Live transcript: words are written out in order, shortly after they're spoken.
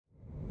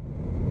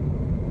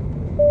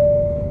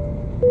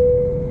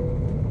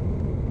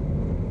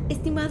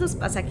Estimados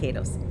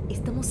pasajeros,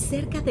 estamos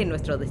cerca de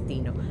nuestro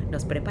destino.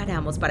 Nos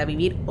preparamos para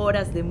vivir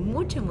horas de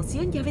mucha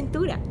emoción y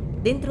aventura.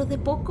 Dentro de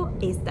poco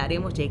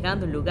estaremos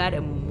llegando a un lugar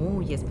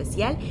muy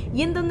especial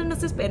y en donde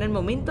nos esperan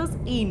momentos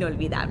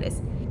inolvidables.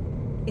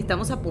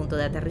 Estamos a punto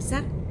de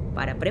aterrizar.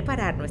 Para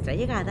preparar nuestra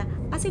llegada,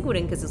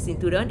 aseguren que su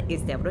cinturón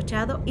esté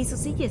abrochado y su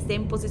silla esté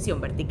en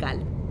posición vertical.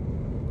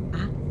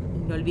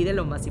 Y no olvide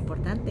lo más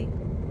importante,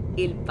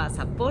 el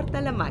pasaporte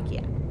a la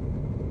magia.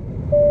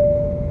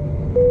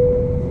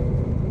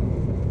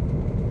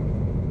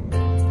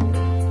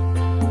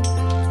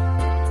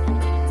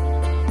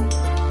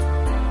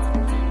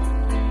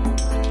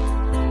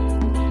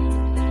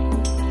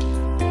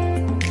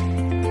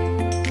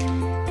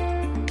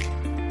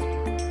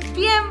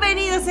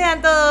 Bienvenidos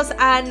sean todos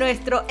a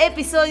nuestro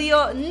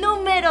episodio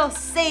número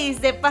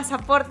 6 de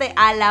Pasaporte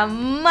a la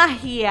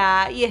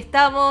Magia. Y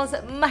estamos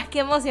más que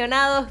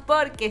emocionados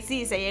porque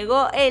sí, se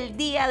llegó el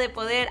día de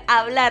poder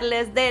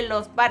hablarles de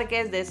los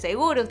parques de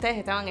seguro. Ustedes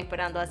estaban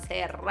esperando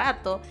hace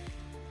rato.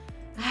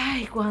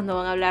 ¿Cuándo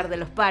van a hablar de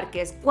los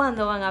parques?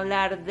 ¿Cuándo van a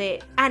hablar de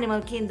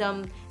Animal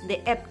Kingdom,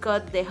 de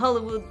Epcot, de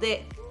Hollywood,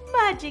 de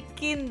Magic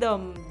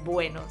Kingdom?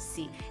 Bueno,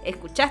 sí,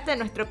 escuchaste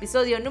nuestro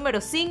episodio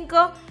número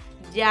 5.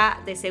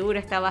 Ya de seguro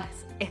estabas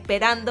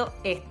esperando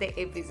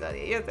este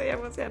episodio. Yo estoy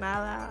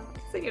emocionada.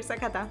 Señor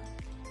Zacata.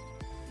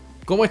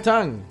 ¿Cómo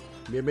están?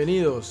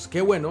 Bienvenidos. Qué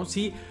bueno,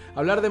 sí,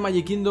 hablar de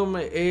Magic Kingdom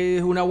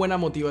es una buena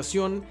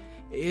motivación.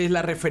 Es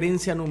la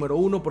referencia número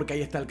 1 porque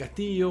ahí está el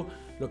castillo.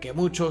 Lo que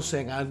muchos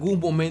en algún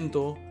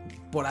momento,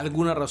 por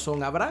alguna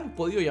razón, habrán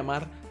podido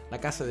llamar la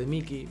casa de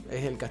Mickey.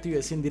 Es el castillo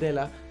de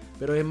Cinderella.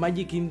 Pero es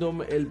Magic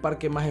Kingdom el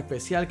parque más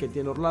especial que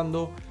tiene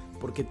Orlando,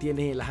 porque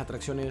tiene las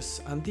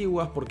atracciones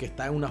antiguas, porque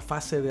está en una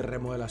fase de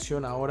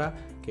remodelación ahora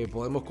que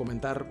podemos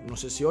comentar, no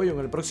sé si hoy o en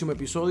el próximo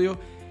episodio,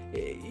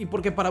 y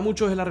porque para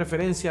muchos es la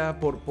referencia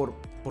por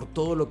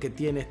todo lo que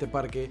tiene este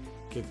parque,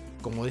 que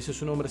como dice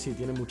su nombre, sí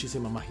tiene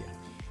muchísima magia.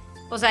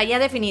 O sea, ya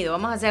definido,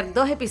 vamos a hacer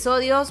 2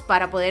 episodios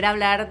para poder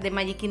hablar de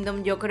Magic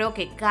Kingdom. Yo creo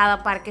que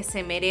cada parque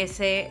se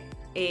merece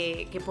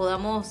que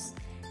podamos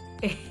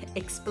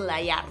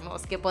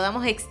explayarnos, que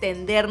podamos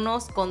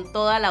extendernos con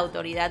toda la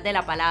autoridad de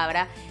la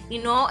palabra y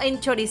no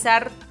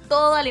enchorizar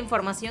toda la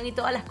información y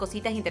todas las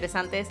cositas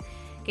interesantes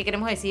que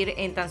queremos decir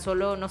en tan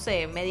solo, no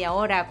sé, media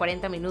hora,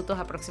 40 minutos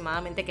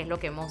aproximadamente, que es lo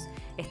que hemos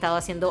estado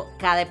haciendo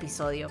cada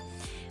episodio.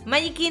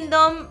 Magic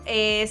Kingdom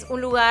es un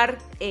lugar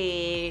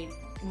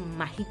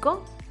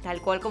mágico,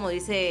 tal cual como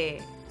dice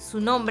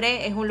su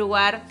nombre. Es un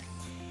lugar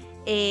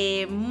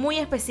muy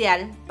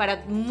especial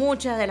para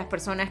muchas de las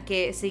personas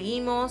que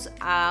seguimos,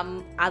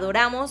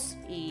 adoramos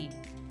y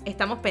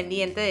estamos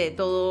pendientes de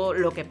todo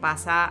lo que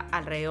pasa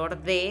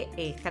alrededor de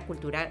esta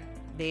cultura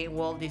de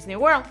Walt Disney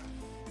World.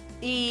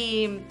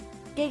 Y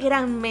qué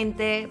gran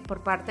mente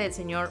por parte del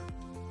señor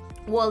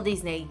Walt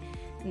Disney.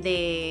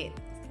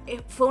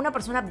 Fue una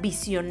persona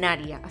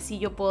visionaria, así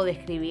yo puedo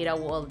describir a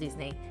Walt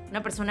Disney.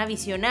 Una persona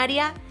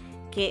visionaria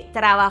que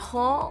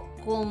trabajó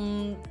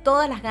con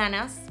todas las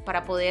ganas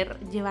para poder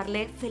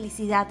llevarle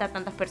felicidad a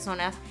tantas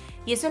personas.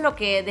 Y eso es lo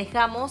que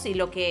dejamos y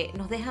lo que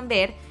nos dejan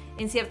ver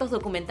en ciertos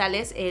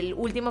documentales. El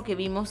último que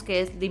vimos,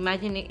 que es The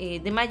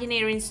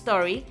Imagineering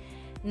Story,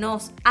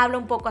 nos habla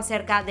un poco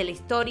acerca de la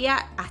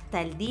historia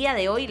hasta el día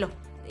de hoy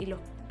y los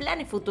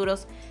planes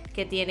futuros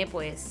que tiene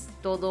pues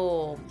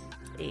todo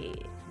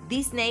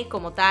Disney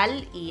como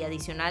tal, y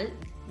adicional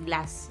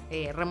las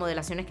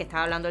remodelaciones que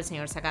estaba hablando el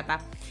señor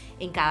Zacata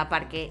en cada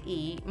parque,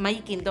 y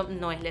Magic Kingdom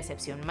no es la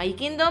excepción. Magic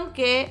Kingdom,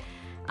 que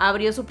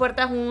abrió sus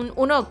puertas un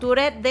 1 de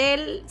octubre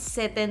del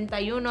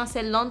 71,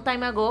 hace long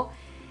time ago,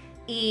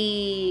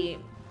 y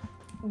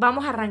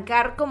vamos a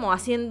arrancar como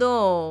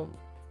haciendo,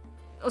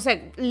 o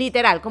sea,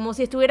 literal, como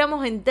si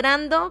estuviéramos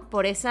entrando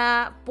por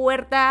esa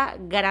puerta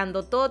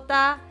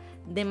grandotota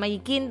de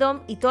Magic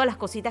Kingdom y todas las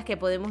cositas que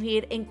podemos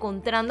ir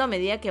encontrando a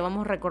medida que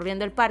vamos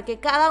recorriendo el parque.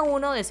 Cada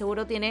uno de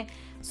seguro tiene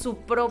su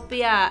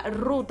propia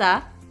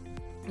ruta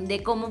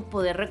de cómo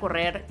poder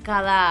recorrer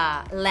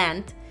cada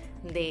land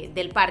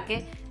del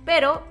parque,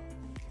 pero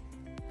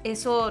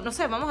eso, no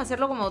sé, vamos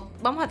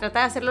a tratar de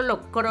hacerlo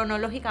lo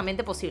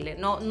cronológicamente posible,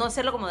 no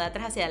hacerlo como de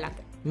atrás hacia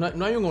adelante.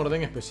 No hay un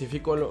orden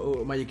específico.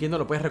 Magic Kingdom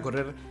lo puedes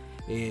recorrer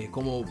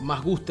como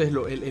más gustes,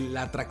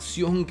 la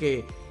atracción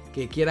que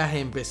quieras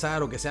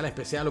empezar, o que sea la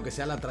especial o que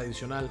sea la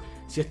tradicional.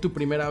 Si es tu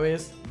primera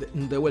vez,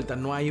 de vuelta,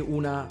 no hay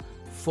una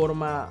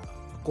forma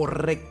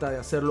correcta de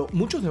hacerlo.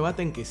 Muchos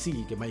debaten que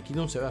sí, que Magic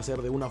Kingdom se va a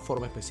hacer de una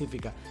forma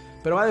específica,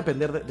 pero va a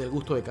depender del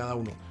gusto de cada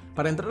uno.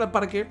 Para entrar al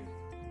parque,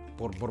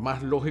 por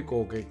más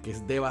lógico que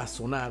deba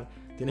sonar,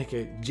 tienes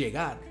que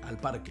llegar al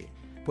parque.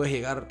 Puedes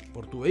llegar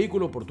por tu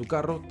vehículo, por tu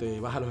carro, te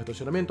vas a los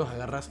estacionamientos,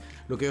 agarras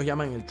lo que ellos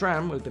llaman el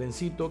tram, el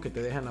trencito que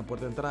te deja en la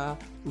puerta de entrada.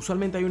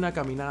 Usualmente hay una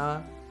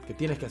caminada que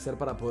tienes que hacer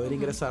para poder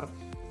ingresar.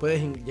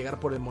 Puedes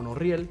llegar por el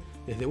monorriel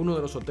desde uno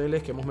de los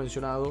hoteles que hemos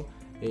mencionado,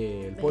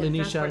 el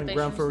Polynesian,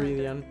 Grand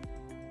Floridian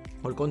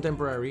o el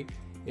Contemporary,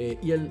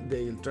 y el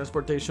del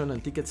Transportation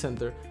and Ticket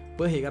Center.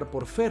 Puedes llegar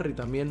por ferry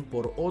también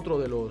por otro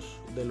de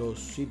los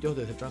sitios,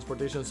 desde el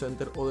Transportation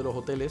Center o de los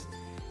hoteles,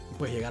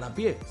 puedes llegar a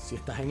pie. Si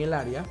estás en el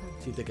área,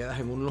 si te quedas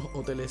en uno de los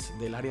hoteles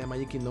del área de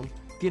Magic Kingdom,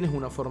 tienes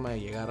una forma de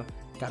llegar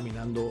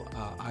caminando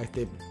a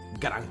este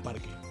gran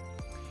parque.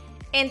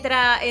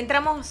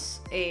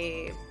 Entramos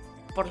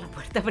por la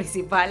puerta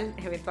principal,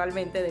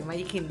 eventualmente, de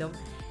Magic Kingdom.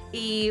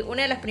 Y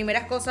una de las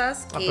primeras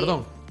cosas que...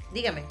 perdón.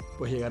 Dígame.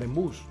 Puedes llegar en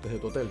bus desde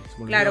tu hotel.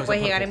 Claro,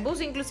 puedes llegar en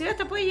bus, inclusive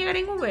hasta puedes llegar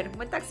en Uber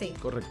o en taxi.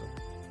 Correcto.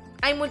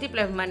 Hay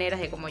múltiples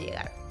maneras de cómo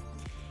llegar.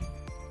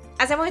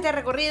 Hacemos este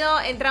recorrido,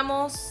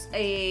 entramos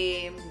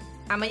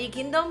a Magic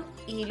Kingdom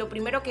y lo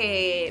primero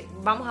que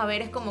vamos a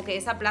ver es como que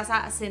esa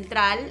plaza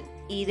central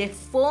y de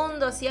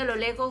fondo hacia lo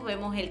lejos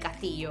vemos el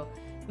castillo.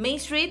 Main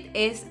Street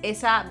es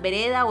esa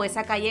vereda o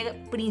esa calle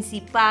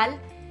principal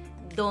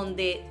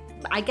donde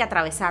hay que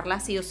atravesarla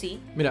sí o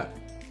sí. Mira,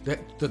 te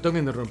tengo que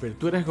interrumpir.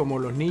 Tú eres como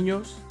los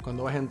niños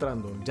cuando vas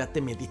entrando. Ya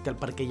te metiste al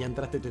parque, ya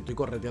entraste, te estoy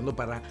correteando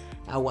para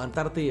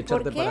aguantarte y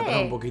echarte para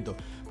atrás un poquito.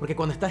 Porque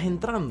cuando estás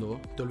entrando,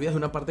 te olvidas de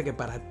una parte que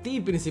para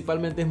ti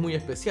principalmente es muy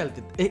especial.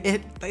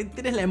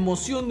 Tienes la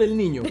emoción del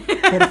niño.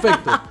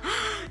 Perfecto.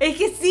 Es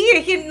que sí,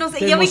 es que no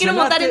sé, yo me quiero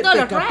montar en todos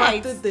los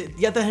rides.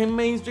 Ya estás en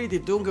Main Street y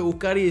tengo que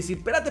buscar y decir,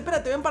 espérate,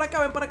 ven para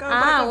acá, ven para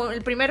acá.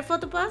 ¿El primer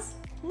photopass?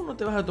 No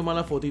te vas a tomar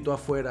la fotito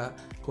afuera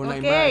con la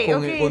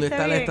imagen, donde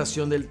está la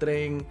estación del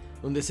tren,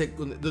 donde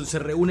se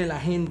reúne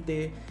la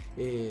gente,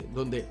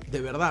 donde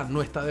de verdad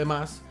no está de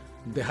más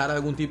dejar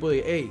algún tipo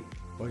de, hey,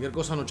 cualquier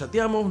cosa nos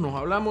chateamos, nos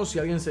hablamos, si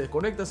alguien se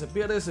desconecta, se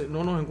pierde,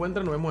 no nos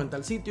encuentra, nos vemos en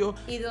tal sitio.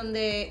 Y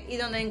donde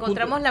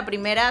encontramos la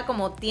primera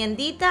como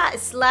tiendita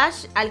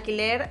 /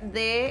 alquiler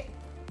de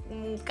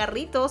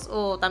carritos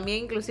o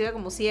también inclusive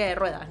como silla de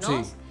ruedas,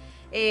 ¿no? Sí.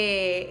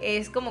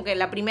 Es como que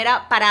la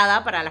primera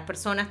parada para las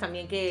personas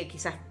también que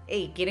quizás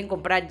quieren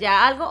comprar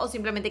ya algo o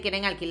simplemente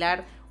quieren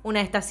alquilar una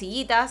de estas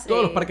sillitas.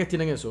 Todos los parques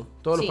tienen eso.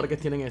 Todos los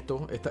parques tienen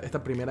esto.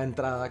 Esta primera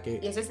entrada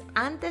que... Y eso es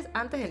antes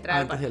de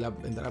entrar. Antes de la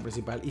entrada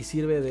principal. Y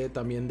sirve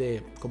también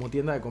como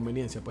tienda de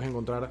conveniencia. Puedes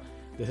encontrar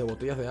desde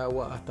botellas de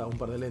agua hasta un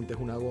par de lentes,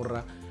 una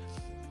gorra.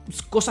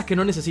 Cosas que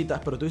no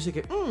necesitas, pero tú dices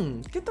que,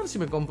 ¿qué tal si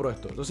me compro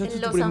esto? Entonces,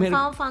 Lost and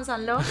Found, Fans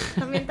and Lost,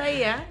 también está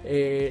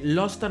ahí,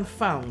 Lost and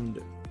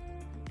Found.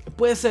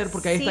 Puede ser,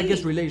 porque ahí está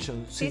Guest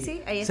Relations.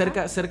 Sí, ahí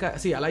está. Cerca,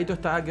 sí, al lado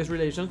está Guest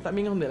Relations,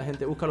 también es donde la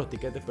gente busca los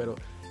tiquetes, pero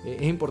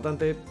es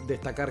importante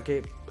destacar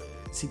que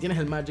si tienes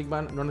el Magic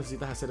Band no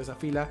necesitas hacer esa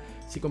fila.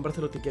 Si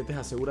compraste los tiquetes,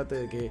 asegúrate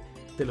de que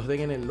te los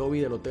den en el lobby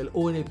del hotel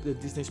o en el de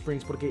Disney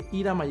Springs, porque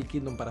ir a Magic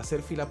Kingdom para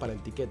hacer fila para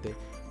el tiquete,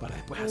 para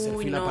después hacer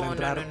fila para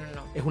entrar,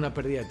 es una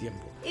pérdida de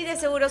tiempo. Y de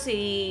seguro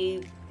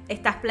si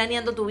estás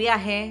planeando tu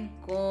viaje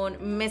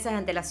con meses de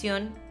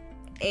antelación,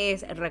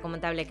 es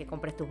recomendable que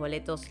compres tus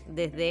boletos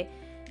desde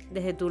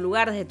tu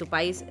lugar, desde tu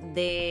país,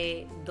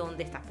 de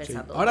donde estás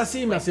pensando. Sí. Ahora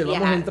sí, Maciel,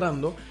 vamos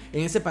entrando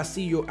en ese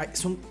pasillo.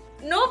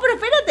 No, pero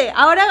espérate,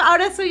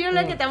 ahora soy yo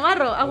la que te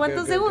amarro.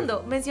 Aguanta un segundo.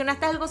 Okay.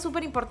 Mencionaste algo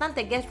súper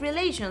importante, Guest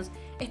Relations.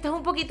 Estás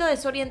un poquito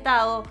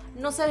desorientado,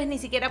 no sabes ni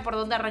siquiera por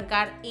dónde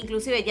arrancar.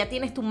 Inclusive ya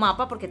tienes tu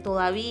mapa, porque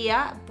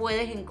todavía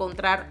puedes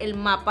encontrar el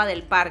mapa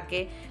del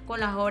parque con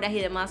las horas y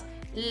demás.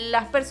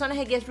 Las personas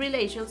de Guest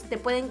Relations te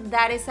pueden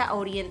dar esa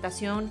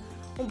orientación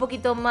un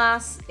poquito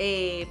más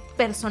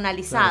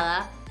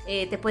personalizada. Claro.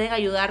 Te pueden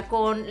ayudar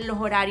con los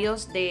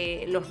horarios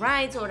de los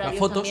rides,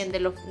 horarios también de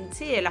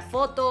las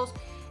fotos,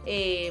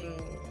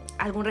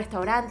 algún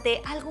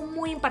restaurante, algo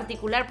muy en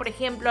particular, por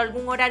ejemplo,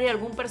 algún horario de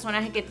algún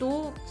personaje que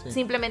tú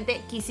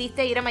simplemente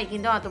quisiste ir a Magic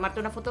Kingdom a tomarte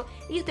una foto.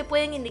 Ellos te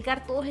pueden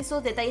indicar todos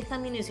esos detalles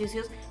tan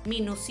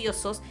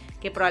minuciosos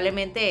que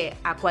probablemente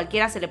a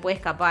cualquiera se le puede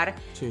escapar.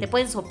 Te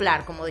pueden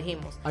soplar, como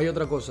dijimos. Hay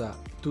otra cosa,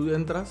 tú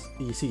entras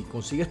y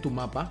consigues tu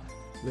mapa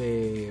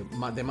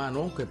de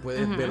mano, que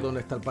puedes ver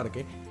dónde está el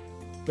parque.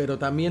 Pero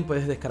también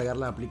puedes descargar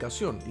la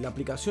aplicación. La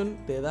aplicación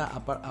te da,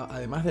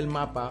 además del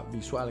mapa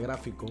visual,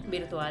 gráfico,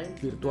 virtual,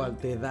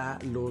 te da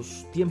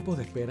los tiempos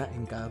de espera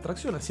en cada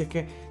atracción. Así es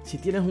que si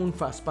tienes un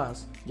Fast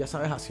Pass, ya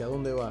sabes hacia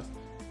dónde vas.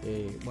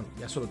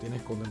 Ya eso lo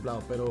tienes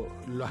contemplado. Pero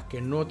las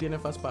que no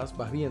tienen Fast Pass,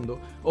 vas viendo.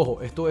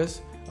 Ojo, esto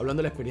es hablando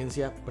de la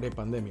experiencia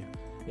pre-pandemia.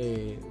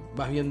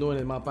 Vas viendo en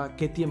el mapa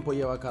qué tiempo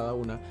lleva cada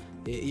una.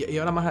 Y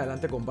ahora más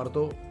adelante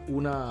comparto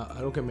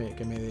algo que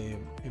me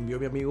envió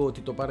mi amigo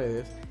Tito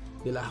Paredes,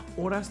 de las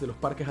horas de los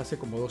parques hace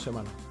como 2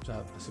 semanas. O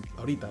sea,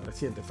 ahorita,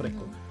 reciente,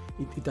 fresco.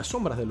 Y te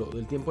asombras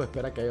del tiempo de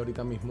espera que hay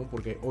ahorita mismo,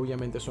 porque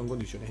obviamente son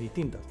condiciones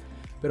distintas.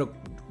 Pero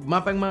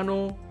mapa en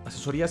mano,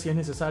 asesoría si es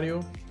necesario,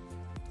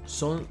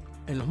 son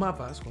en los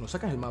mapas. Cuando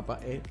sacas el mapa,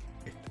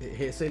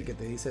 es el que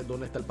te dice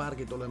dónde está el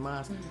parque y todo lo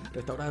demás,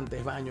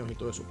 restaurantes, baños y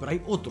todo eso. Pero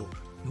hay otro,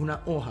 es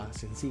una hoja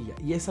sencilla,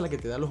 y esa es la que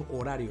te da los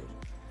horarios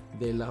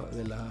de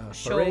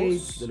las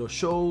parades, de los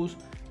shows,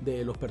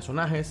 de los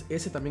personajes.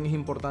 Ese también es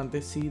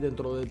importante si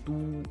dentro de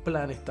tu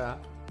plan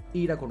está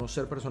ir a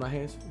conocer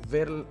personajes,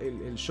 ver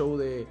el show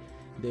de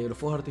los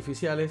fuegos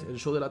artificiales, el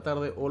show de la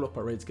tarde o los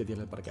parades que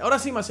tiene el parque. Ahora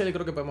sí, Maciel,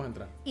 creo que podemos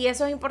entrar. Y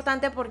eso es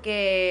importante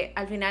porque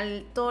al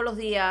final todos los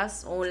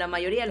días, o la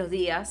mayoría de los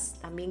días,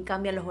 también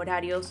cambian los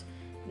horarios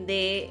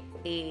de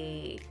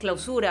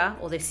clausura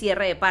o de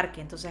cierre de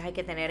parque. Entonces hay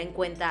que tener en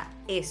cuenta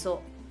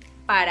eso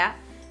para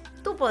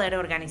tú poder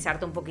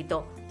organizarte un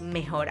poquito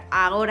mejor.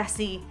 Ahora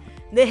sí,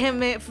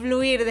 déjenme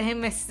fluir,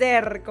 déjenme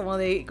ser, como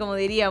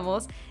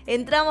diríamos.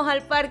 Entramos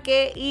al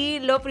parque y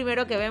lo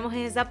primero que vemos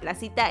es esa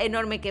placita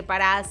enorme que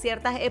para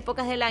ciertas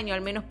épocas del año,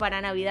 al menos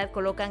para Navidad,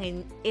 colocan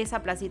en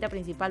esa placita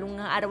principal un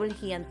árbol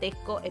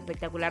gigantesco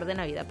espectacular de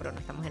Navidad, pero no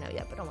estamos en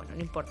Navidad, pero bueno,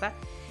 no importa.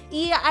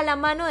 Y a la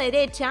mano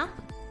derecha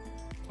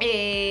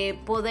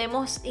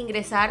podemos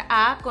ingresar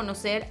a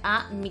conocer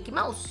a Mickey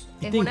Mouse.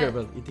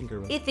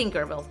 Y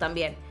Tinkerbell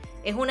También.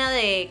 Es una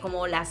de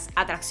como las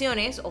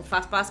atracciones o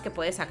Fast Pass que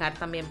puedes sacar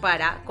también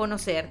para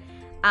conocer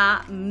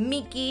a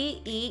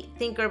Mickey y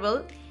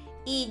Tinkerbell.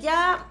 Y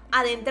ya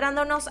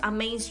adentrándonos a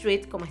Main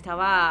Street, como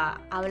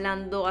estaba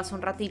hablando hace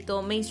un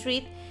ratito, Main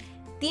Street,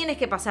 tienes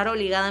que pasar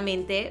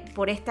obligadamente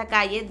por esta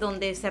calle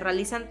donde se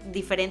realizan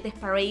diferentes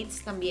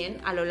parades también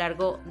a lo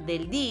largo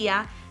del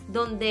día,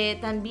 donde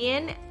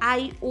también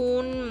hay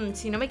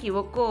si no me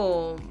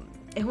equivoco,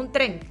 es un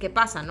tren que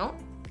pasa, ¿no?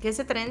 Que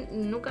ese tren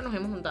nunca nos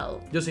hemos montado.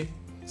 Yo sí.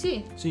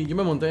 Sí. Sí, yo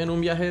me monté en un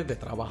viaje de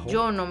trabajo.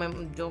 Yo no me he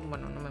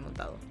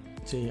montado.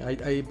 Sí,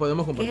 ahí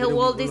podemos compartir. ¿Qué es el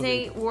Walt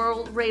Disney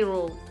World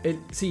Railroad?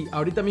 Sí,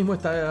 ahorita mismo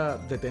está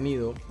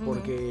detenido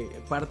porque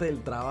parte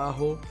del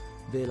trabajo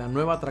de la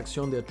nueva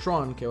atracción de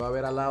Tron que va a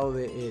haber al lado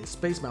de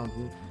Space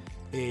Mountain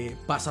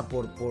pasa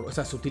o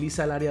sea, se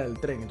utiliza el área del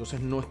tren, entonces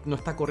no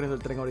está corriendo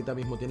el tren ahorita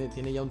mismo,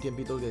 tiene ya un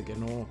tiempito de que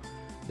no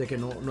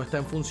está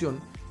en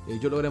función.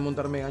 Yo logré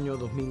montarme en el año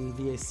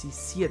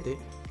 2017,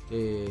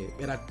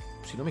 era,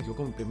 si no me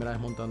equivoco, mi primera vez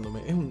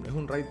montándome. Es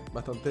un ride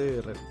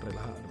bastante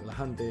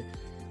relajante,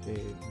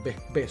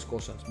 ves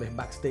cosas, ves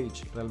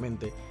backstage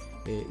realmente,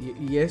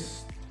 y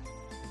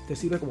te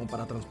sirve como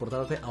para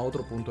transportarte a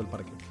otro punto del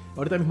parque.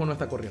 Ahorita mismo no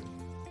está corriendo.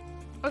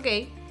 Ok,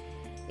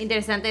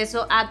 interesante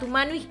eso. A tu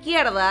mano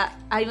izquierda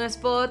hay un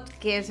spot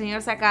que el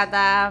señor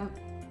Sakata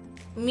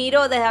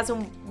miró desde hace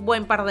un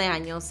buen par de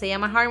años. Se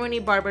llama Harmony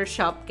Barber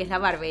Shop, que es la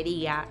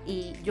barbería.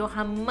 Y yo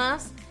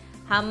jamás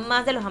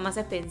de los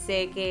jamases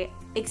pensé que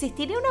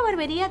existiría una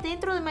barbería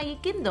dentro de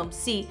Magic Kingdom.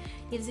 Sí,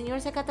 y el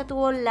señor Sakata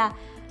tuvo la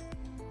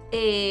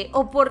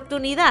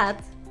oportunidad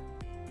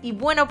y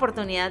buena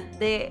oportunidad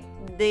de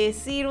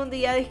decir un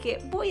día de que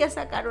voy a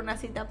sacar una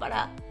cita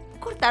para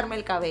cortarme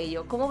el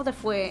cabello. ¿Cómo te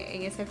fue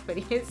en esa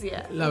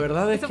experiencia? La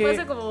verdad es que... Eso fue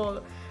hace como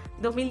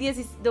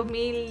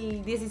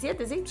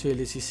 2017, ¿sí? Sí, el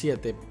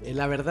 17.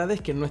 La verdad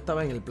es que no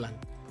estaba en el plan.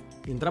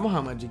 Entramos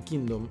a Magic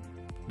Kingdom.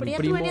 Pero ya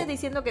tú venías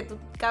diciendo que tu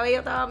cabello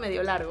estaba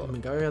medio largo. Mi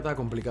cabello estaba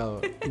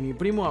complicado. Y mi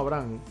primo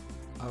Abraham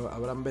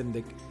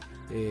Bendek,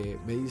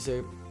 me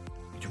dice,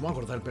 yo me voy a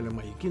cortar el pelo en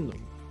Magic Kingdom.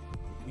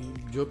 Y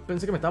yo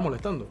pensé que me estaba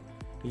molestando.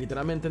 Y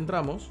literalmente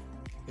entramos,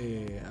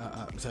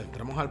 o sea,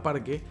 entramos al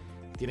parque.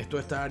 Tienes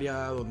toda esta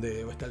área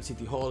donde está el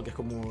City Hall, que es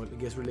como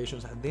Guest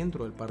Relations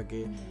dentro del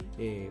parque.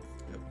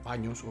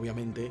 Baños,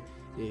 obviamente.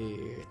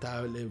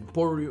 Está el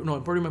Emporium. No,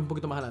 Emporium es un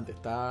poquito más adelante.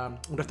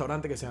 Está un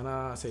restaurante que se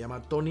llama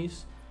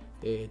Tony's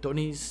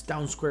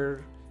Town Square.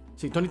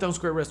 Sí, Tony Town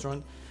Square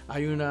Restaurant.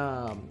 Hay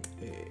otra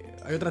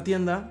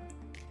tienda.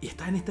 Y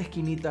está en esta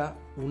esquinita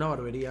una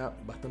barbería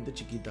bastante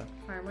chiquita.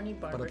 Harmony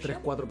Barber para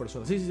Shop. 3-4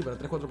 personas. Sí, para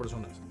 3-4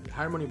 personas. El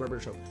Harmony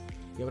Barber Shop.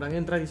 Y Abraham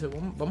entra y dice,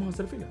 vamos a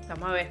hacer fila.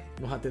 Vamos a ver.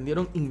 Nos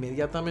atendieron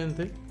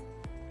inmediatamente.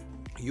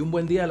 Y un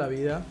buen día de la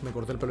vida me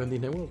corté el pelo en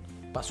Disney World.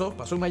 Pasó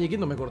en Magic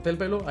Kingdom, me corté el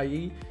pelo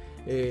ahí.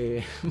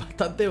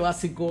 Bastante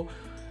básico.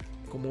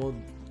 Como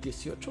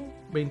 18,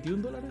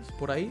 21 dólares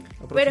por ahí.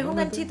 Pero es un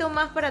ganchito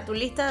más para tu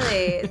lista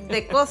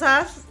de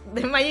cosas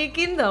de Magic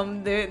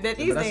Kingdom, de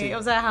Disney. Sí.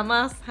 O sea,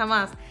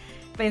 jamás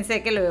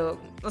pensé que lo...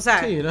 O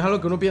sea, sí, no es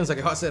algo que uno piensa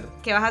que va a hacer.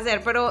 Que vas a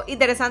hacer, pero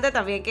interesante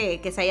también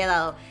que se haya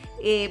dado.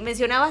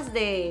 Mencionabas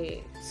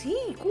de... Sí,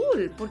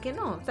 cool, ¿por qué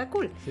no? Está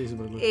cool. Sí,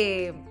 súper cool.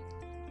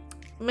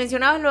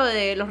 Mencionabas lo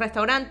de los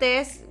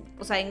restaurantes,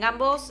 o sea, en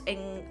ambos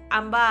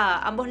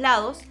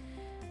lados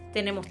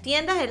tenemos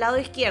tiendas del lado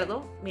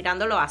izquierdo,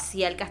 mirándolo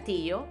hacia el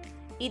castillo,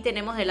 y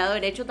tenemos del lado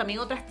derecho también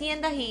otras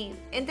tiendas, y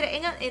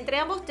entre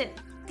ambos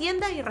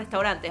tiendas y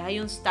restaurantes. Hay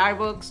un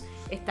Starbucks,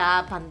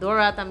 está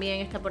Pandora también,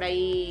 está por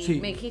ahí.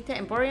 Sí. ¿Me dijiste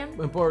Emporium?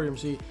 Emporium,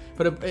 sí.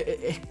 Pero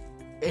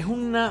es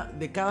una...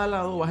 De cada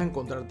lado vas a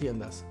encontrar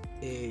tiendas.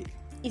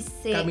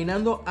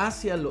 Caminando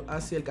hacia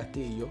el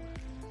castillo,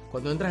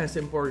 cuando entras a ese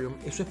Emporium,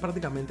 eso es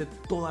prácticamente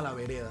toda la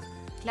vereda.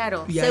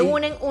 Claro, y se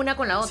unen una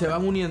con la otra. Se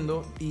van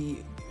uniendo y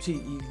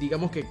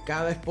digamos que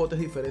cada spot es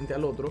diferente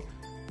al otro,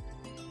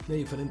 de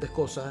diferentes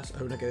cosas.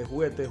 Hay una que de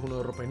juguetes, uno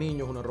de ropa de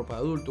niños, una ropa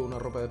de adulto, una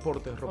ropa de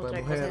deportes, ropa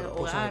de mujer,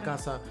 cosas de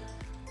casa.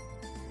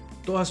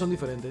 Todas son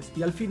diferentes.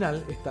 Y al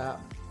final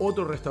está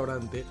otro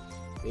restaurante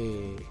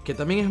que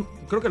también es,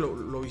 creo que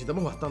lo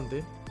visitamos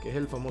bastante, que es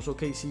el famoso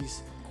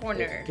Casey's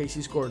Corner.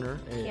 Casey's Corner.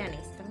 También.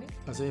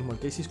 Así mismo, el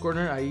Casey's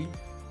Corner. Ahí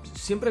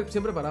siempre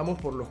paramos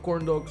por los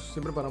corn dogs,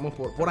 siempre paramos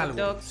por algo.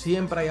 Dogs.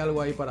 Siempre hay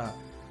algo ahí para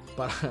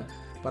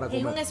comer.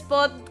 Es un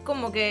spot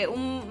como que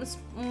un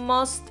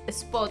must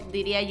spot,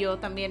 diría yo,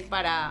 también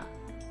para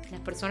las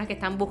personas que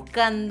están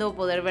buscando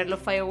poder ver los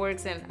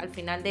fireworks al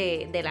final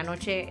de la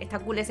noche. Está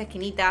cool esa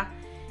esquinita,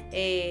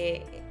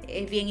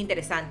 es bien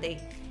interesante.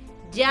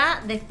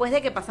 Ya después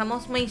de que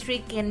pasamos Main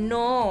Street, que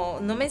no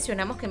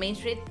mencionamos que Main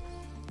Street,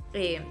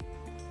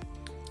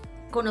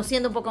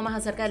 conociendo un poco más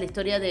acerca de la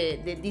historia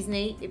de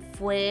Disney,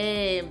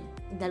 fue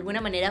de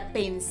alguna manera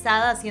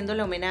pensada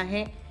haciéndole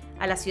homenaje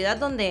a la ciudad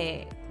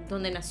donde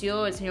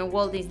nació el señor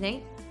Walt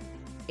Disney,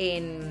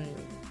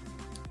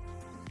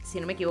 si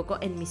no me equivoco,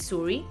 en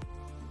Missouri,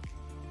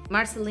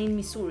 Marceline,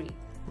 Missouri.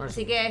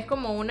 Así que es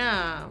como un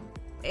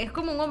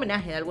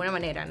homenaje de alguna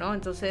manera, ¿no?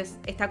 Entonces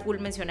está cool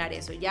mencionar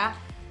eso. Ya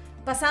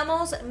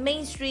pasamos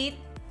Main Street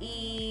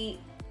y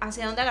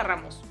 ¿hacia dónde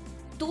agarramos?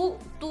 ¿Tú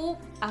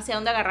hacia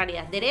dónde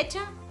agarrarías?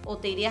 ¿Derecha o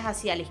te irías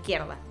hacia la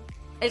izquierda?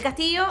 El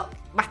castillo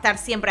va a estar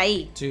siempre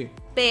ahí. Sí.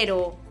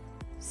 Pero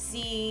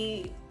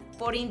si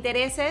por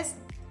intereses,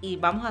 y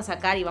vamos a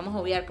sacar y vamos a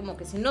obviar como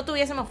que si no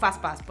tuviésemos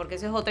Fast Pass, porque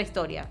eso es otra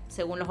historia,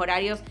 según los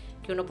horarios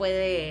que uno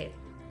puede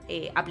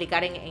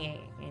aplicar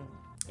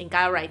en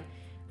cada ride,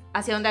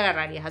 ¿hacia dónde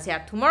agarrarías?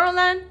 ¿Hacia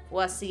Tomorrowland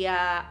o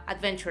hacia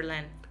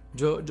Adventureland?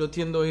 Yo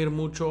tiendo a ir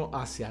mucho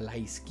hacia la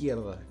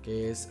izquierda,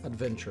 que es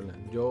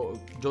Adventureland. Yo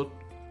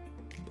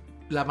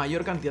la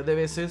mayor cantidad de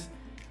veces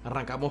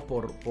arrancamos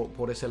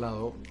por ese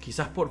lado.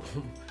 Quizás por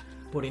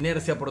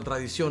inercia, por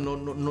tradición,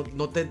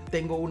 no te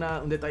tengo un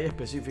detalle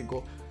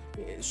específico.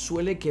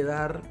 Suele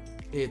quedar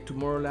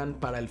Tomorrowland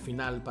para el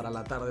final, para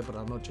la tarde,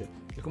 para la noche.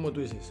 Es como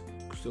tú dices,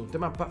 un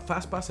tema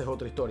Fast Pass es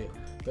otra historia.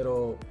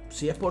 Pero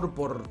si es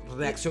por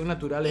reacción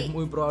natural, es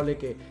muy probable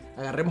que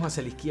agarremos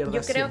hacia la izquierda.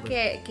 Yo creo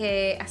siempre.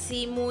 que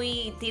así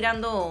muy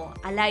tirando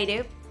al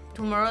aire,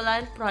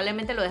 Tomorrowland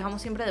probablemente lo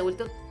dejamos siempre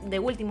de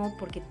último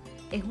porque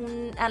es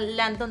un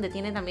land donde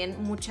tiene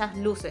también muchas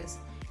luces.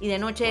 Y de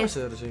noche Puede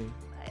ser, sí.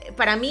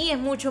 Para mí es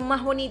mucho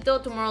más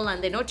bonito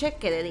Tomorrowland de noche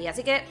que de día.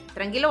 Así que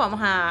tranquilo, vamos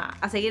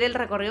a seguir el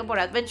recorrido por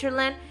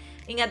Adventureland.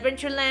 En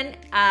Adventureland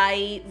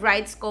hay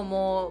rides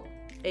como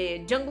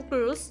Jungle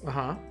Cruise,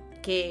 Ajá.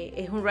 que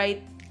es un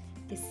ride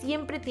que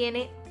siempre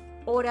tiene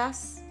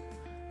horas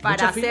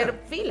para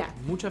hacer fila.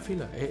 Mucha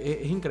fila.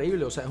 Es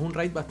increíble. O sea, es un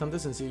ride bastante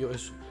sencillo.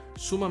 Es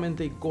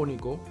sumamente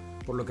icónico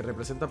por lo que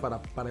representa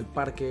para el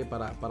parque,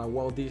 para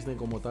Walt Disney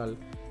como tal.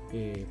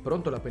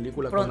 Pronto la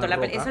película con La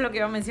Roca. Eso es lo que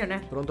iba a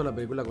mencionar. Pronto la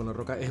película con La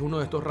Roca es uno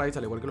de estos rides,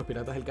 al igual que los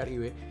Piratas del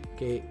Caribe,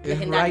 que es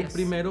Legendarios. ride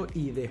primero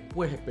y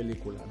después es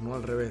película, no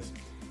al revés.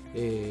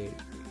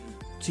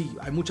 Sí,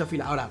 hay mucha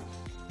fila. Ahora,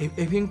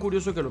 es bien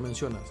curioso que lo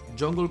mencionas.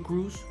 Jungle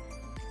Cruise,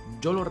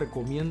 yo lo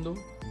recomiendo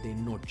de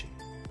noche.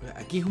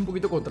 Aquí es un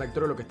poquito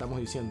contradictorio lo que estamos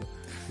diciendo.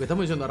 Lo que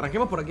estamos diciendo,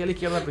 arranquemos por aquí a la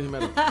izquierda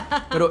primero.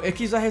 Pero es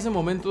quizás ese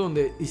momento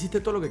donde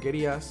hiciste todo lo que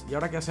querías y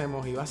ahora qué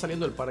hacemos, y vas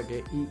saliendo del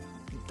parque y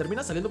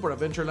terminas saliendo por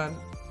Adventureland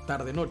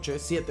tarde noche,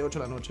 7, 8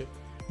 de la noche,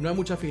 no hay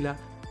mucha fila.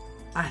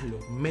 Hazlo,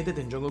 métete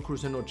en Jungle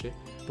Cruise de noche,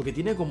 porque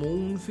tiene como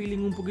un feeling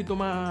un poquito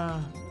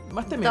más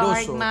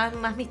temeroso,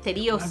 más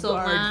misterioso,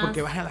 más...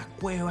 porque vas a las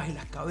cuevas y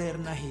las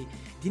cavernas y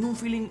tiene un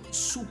feeling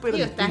súper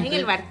distinto. Estás en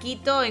el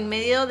barquito en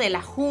medio de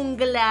la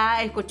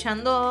jungla,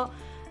 escuchando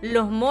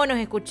los monos,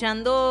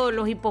 escuchando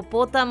los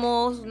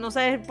hipopótamos, no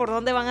sabes por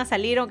dónde van a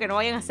salir, aunque no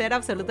vayan a hacer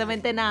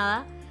absolutamente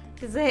nada.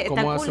 Entonces,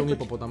 ¿cómo hace un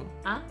hipopótamo?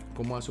 ¿Ah?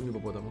 ¿Cómo hace un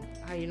hipopótamo?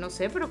 Ay, no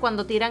sé, pero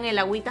cuando tiran el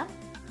agüita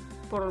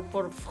por...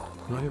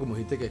 No es que como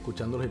dijiste que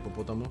escuchando los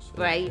hipopótamos.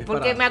 Ahí,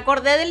 porque me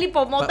acordé del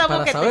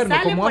hipopótamo que saber, te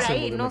sale ¿cómo por hacen?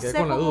 ahí. Porque No me quedé sé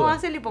con la cómo duda.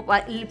 hace el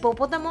hipopótamo. El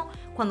hipopótamo,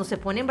 cuando se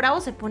ponen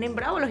bravos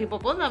los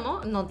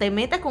hipopótamos. No te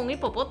metas con un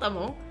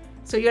hipopótamo.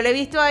 Yo lo he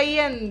visto ahí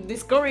en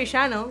Discovery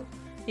Channel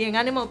y en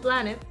Animal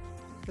Planet.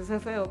 Eso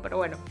es feo, pero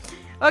bueno.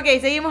 Ok,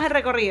 seguimos el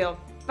recorrido.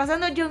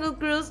 Pasando a Jungle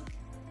Cruise,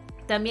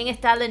 también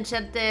está el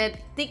Enchanted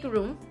Tiki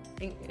Room.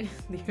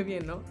 Dije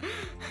bien, ¿no?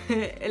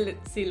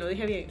 Sí, lo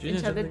dije bien. Sí,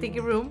 Enchanted Tiki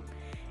Room.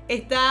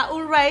 Está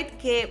un ride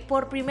que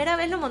por primera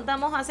vez lo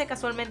montamos hace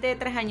casualmente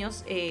 3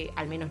 años,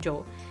 al menos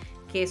yo,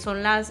 que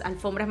son las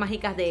alfombras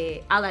mágicas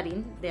de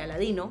Aladdin, de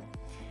Aladino.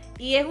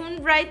 Y es un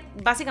ride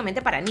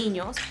básicamente para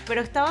niños,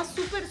 pero estaba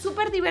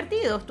súper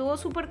divertido, estuvo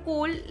súper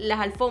cool las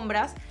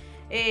alfombras,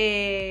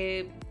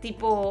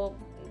 tipo,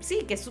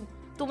 sí, que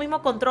tú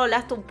mismo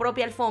controlas tu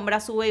propia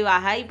alfombra, sube y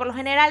baja, y por lo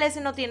general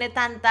ese no tiene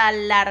tanta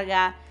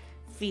larga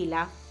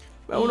fila.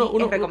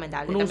 Es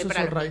recomendable. Uno también usa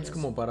para esos los rides niños.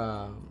 como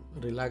para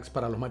relax,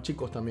 para los más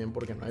chicos también,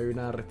 porque no hay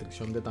una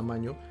restricción de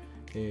tamaño,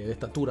 de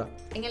estatura.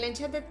 En el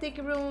Enchanted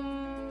Tiki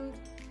Room...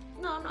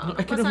 No,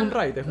 Es que no es un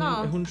ride,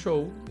 no. es un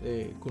show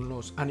con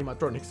los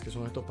animatronics, que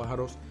son estos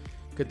pájaros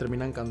que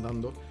terminan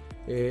cantando.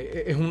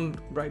 Es un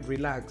ride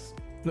relax,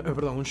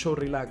 un show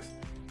relax,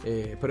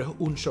 pero es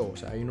un show, o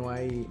sea,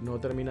 ahí no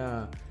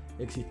termina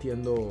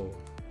existiendo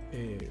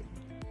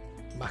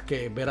más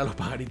que ver a los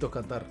pajaritos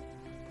cantar.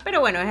 Pero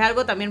bueno, es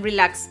algo también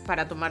relax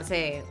para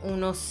tomarse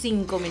unos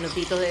 5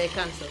 minutitos de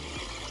descanso.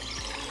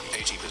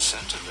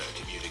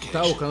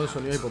 Estaba buscando el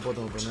sonido de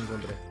hipopótamo, pero no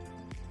encontré.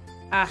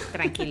 Ah,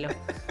 tranquilo.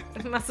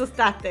 Me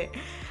asustaste.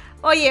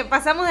 Oye,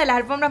 pasamos de las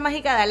alfombras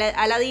mágicas de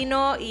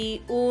Aladino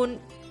y un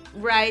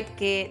ride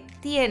que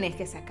tienes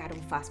que sacar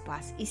un Fast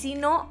Pass. Y si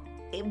no,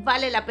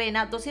 vale la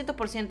pena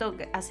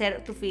 200%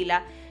 hacer tu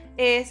fila.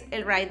 Es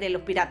el ride de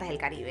los Piratas del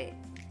Caribe.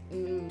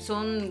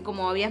 Son,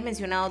 como habías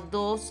mencionado,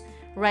 2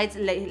 rides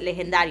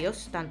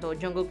legendarios, tanto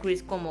Jungle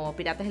Cruise como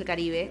Piratas del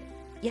Caribe,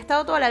 y ha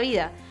estado toda la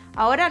vida.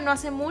 Ahora no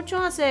hace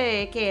mucho,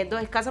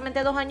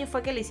 escasamente 2 años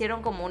fue que le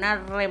hicieron como una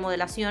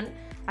remodelación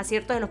a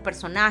ciertos de los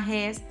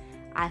personajes,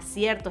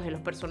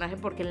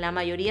 porque la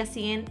mayoría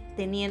siguen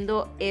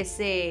teniendo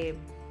ese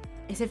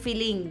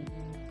feeling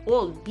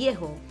old,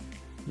 viejo.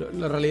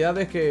 La realidad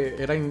es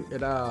que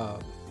era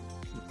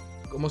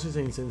 ¿cómo se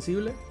dice?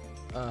 Insensible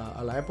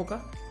a la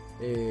época.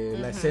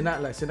 La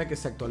escena que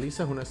se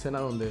actualiza es una escena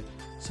donde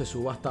se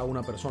subasta a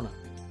una persona.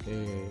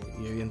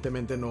 Y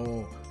evidentemente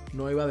no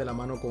iba de la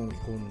mano con...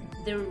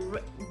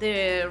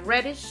 The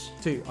Reddish.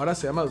 Sí, ahora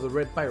se llama The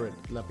Red Pirate,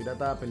 la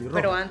pirata pelirroja.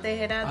 Pero antes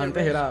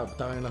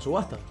estaba en la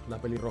subasta, la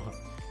pelirroja.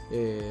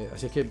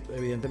 Así es que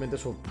evidentemente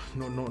eso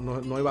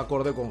no iba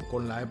acorde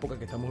con la época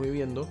que estamos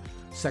viviendo.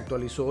 Se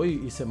actualizó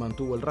y se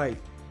mantuvo el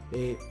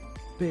ride.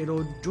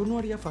 Pero yo no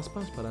haría Fast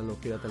Pass para los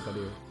Piratas del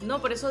Caribe.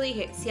 No, por eso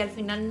dije, si al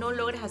final no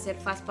logras hacer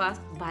Fast Pass,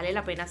 vale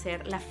la pena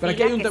hacer la fila. Pero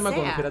aquí hay un tema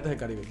con los Piratas del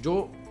Caribe.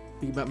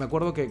 Y me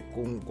acuerdo que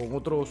con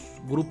otros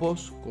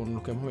grupos con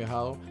los que hemos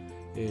viajado,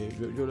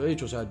 yo lo he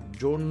dicho, o sea,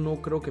 yo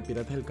no creo que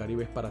Piratas del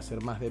Caribe es para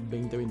hacer más de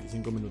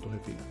 20-25 minutos de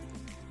fila.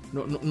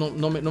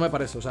 No me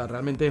parece, o sea,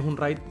 realmente es un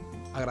ride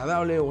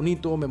agradable,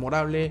 bonito,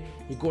 memorable,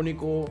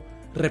 icónico,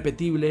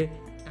 repetible.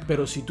 Ajá.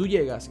 Pero si tú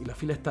llegas y la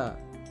fila está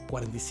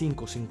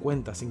 45,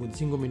 50,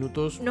 55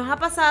 minutos... Nos ha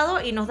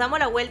pasado y nos damos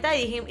la vuelta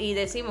y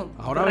decimos,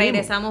 ahora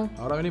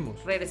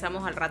venimos.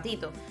 Regresamos al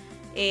ratito.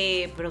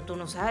 Pero tú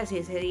no sabes si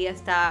ese día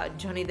está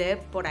Johnny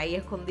Depp por ahí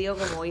escondido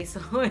como hizo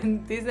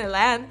en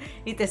Disneyland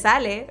y te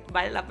sale,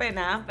 vale la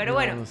pena. Pero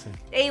bueno, no sé.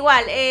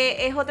 Igual,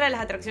 es otra de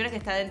las atracciones que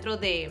está dentro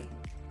de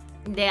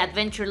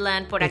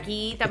Adventureland. Por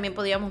aquí también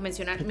podríamos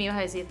mencionar, me ibas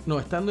a decir. No,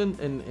 estando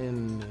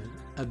en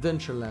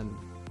Adventureland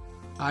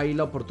hay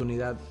la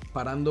oportunidad,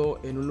 parando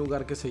en un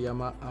lugar que se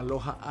llama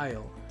Aloha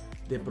Isle,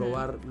 de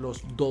probar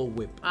los Dole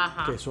Whip.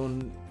 Ajá. Que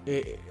son...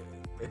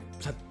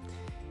 o sea,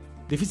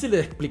 difícil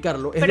de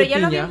explicarlo. Pero ya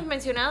lo habíamos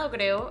mencionado,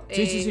 creo,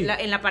 sí.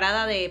 En la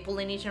parada de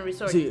Polynesian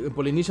Resort. Sí, en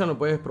Polynesian lo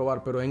puedes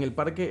probar, pero en el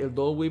parque el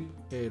Dole Whip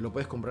lo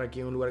puedes comprar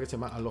aquí en un lugar que se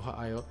llama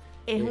Aloha Isle.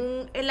 Es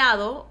un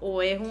helado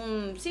o es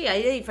un... Sí,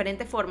 hay de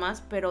diferentes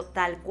formas, pero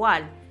tal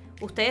cual.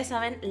 Ustedes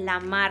saben la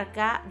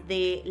marca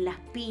de las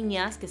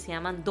piñas que se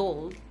llaman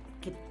Dole,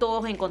 que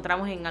todos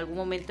encontramos en algún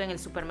momento en el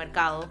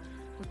supermercado.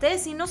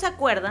 Ustedes, si no se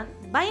acuerdan,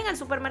 vayan al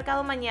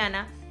supermercado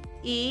mañana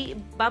y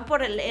van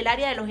por el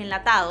área de los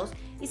enlatados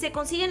y se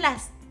consiguen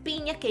las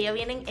piñas que ya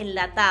vienen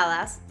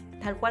enlatadas,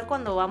 tal cual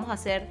cuando vamos a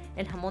hacer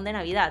el jamón de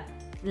Navidad.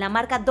 La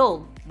marca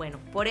Dole, bueno,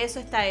 por eso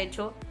está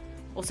hecho,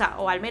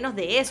 o al menos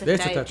de eso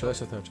está hecho. De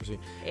eso está hecho, sí.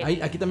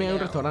 Aquí también hay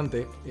un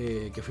restaurante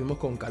que fuimos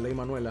con Cale y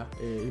Manuela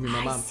y mi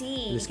mamá,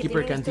 sí, el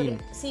Skipper Canteen.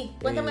 Sí,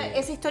 cuéntame,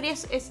 esa historia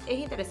es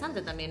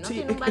interesante también, ¿no?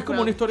 Sí, es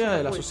como una historia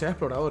de la sociedad de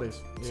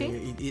exploradores.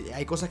 ¿Sí? Y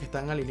hay cosas que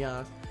están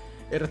alineadas.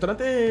 El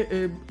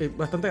restaurante es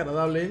bastante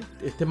agradable,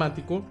 es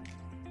temático,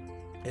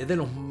 es de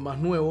los más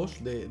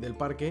nuevos del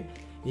parque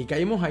y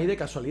caímos ahí de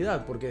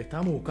casualidad porque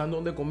estábamos buscando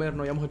dónde comer,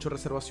 no habíamos hecho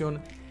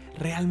reservación.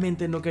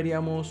 Realmente no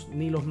queríamos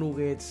ni los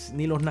nuggets,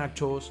 ni los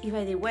nachos. Y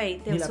by the way,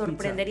 te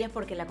sorprenderías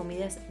porque la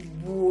comida es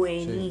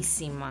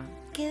buenísima.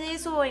 Sí. Que de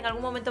eso en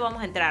algún momento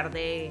vamos a entrar,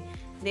 de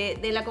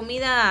la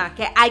comida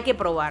que hay que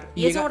probar.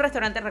 Y eso es un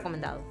restaurante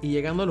recomendado. Y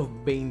llegando a los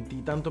 20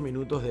 y tantos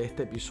minutos de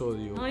este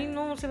episodio. Ay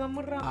no, se va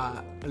muy rápido.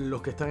 A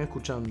los que están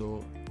escuchando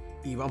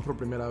y van por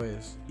primera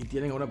vez y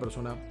tienen a una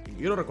persona,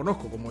 yo lo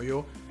reconozco como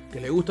yo, que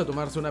le gusta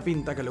tomarse una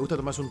pinta, que le gusta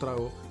tomarse un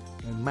trago.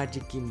 En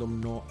Magic Kingdom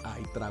no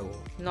hay trago.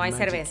 No hay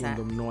cerveza. En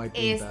Magic Kingdom no hay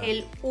pinta. Es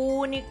el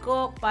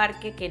único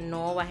parque que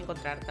no vas a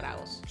encontrar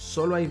tragos.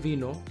 Solo hay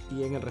vino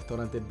y en el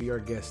restaurante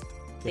Beer Guest,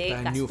 que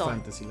está en New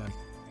Fantasyland.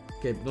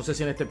 Que no sé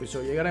si en este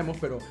episodio llegaremos,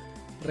 pero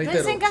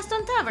reitero. ¿No es en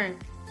Gaston Tavern?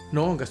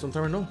 No, en Gaston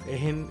Tavern no.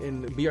 Es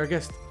en Beer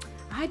Guest.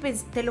 Ay,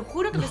 pues te lo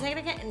juro que pensé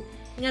que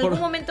en algún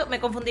momento me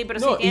confundí, pero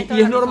no, sí.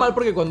 Y es normal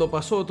porque cuando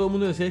pasó todo el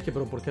mundo decía,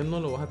 pero ¿por qué no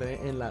lo vas a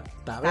tener en la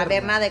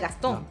taberna de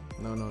Gastón?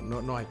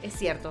 No hay. Es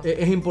cierto.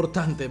 Es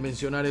importante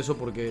mencionar eso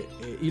porque,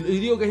 y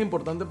digo que es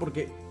importante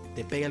porque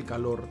te pega el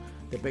calor,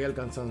 te pega el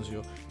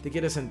cansancio, te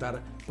quieres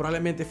sentar,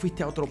 probablemente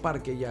fuiste a otro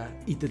parque ya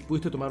y te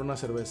pudiste tomar una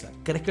cerveza.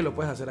 ¿Crees que lo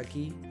puedes hacer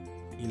aquí?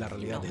 Y la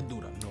realidad es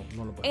dura,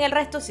 no lo puedes. En el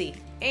resto sí,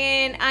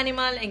 en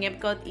Animal, en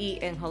Epcot y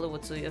en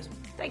Hollywood Studios,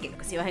 tranquilo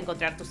que sí vas a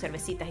encontrar tus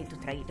cervecitas y tus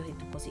traguitos y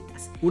tus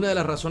cositas. Una de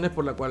las razones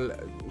por la cual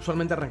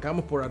usualmente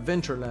arrancamos por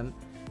Adventureland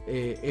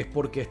es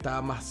porque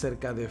está más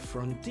cerca de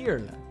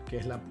Frontierland, que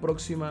es la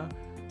próxima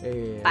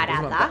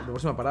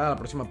parada, la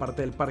próxima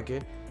parte del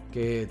parque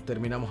que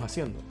terminamos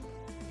haciendo.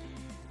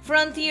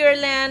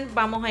 Frontierland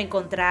vamos a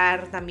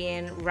encontrar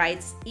también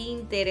rides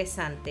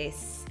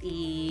interesantes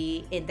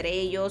y entre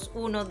ellos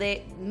uno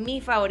de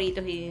mis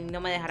favoritos y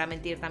no me dejará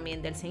mentir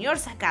también del señor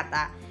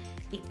Sakata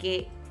y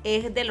que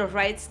es de los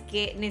rides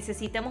que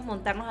necesitamos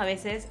montarnos a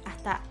veces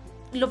hasta,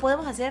 lo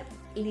podemos hacer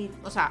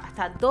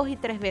hasta 2 y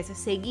 3 veces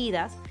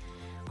seguidas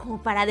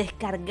como para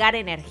descargar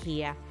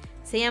energía.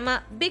 Se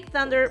llama Big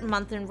Thunder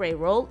Mountain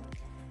Railroad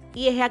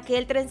y es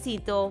aquel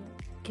trencito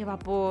que va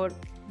por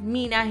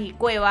minas y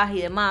cuevas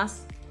y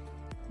demás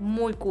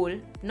muy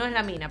cool. No es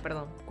la mina,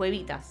 perdón,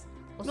 Cuevitas.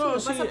 O No,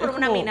 sí, sí, pasa por es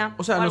una como- mina.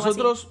 O sea, algo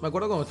nosotros, me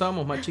acuerdo cuando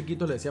estábamos más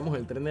chiquitos le decíamos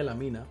el tren de la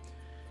mina.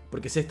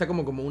 Porque sí está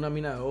como una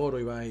mina de oro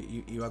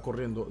y va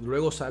corriendo.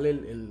 Luego sale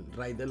el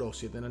ride de los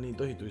 7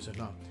 enanitos y tú dices,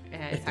 no,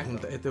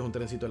 Exacto. este es un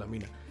trencito de la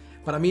mina.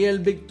 Para mí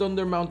el Big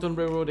Thunder Mountain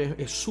Railroad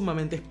es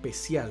sumamente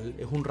especial.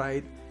 Es un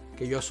ride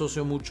que yo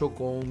asocio mucho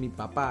con mi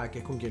papá, que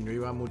es con quien yo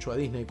iba mucho a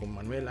Disney, con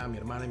Manuela, mi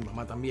hermana y mi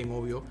mamá también,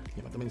 obvio.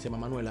 Mi mamá también se llama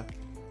Manuela.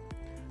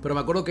 Pero me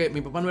acuerdo que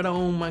mi papá no era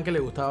un man que le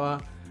gustaba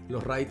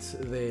los rides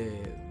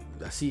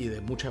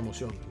de mucha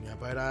emoción. Mi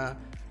papá era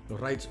los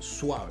rides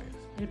suaves.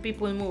 El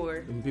People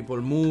Mover. Un People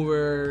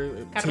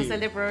Mover. Carrusel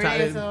de O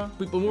Progreso. sea, el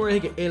People Mover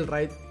es el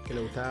ride que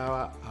le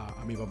gustaba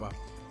a mi papá.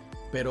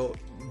 Pero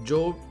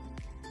yo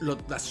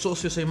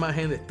asocio esa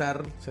imagen de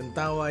estar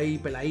sentado ahí,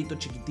 peladito,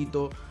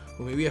 chiquitito,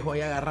 con mi viejo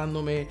ahí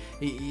agarrándome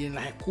y en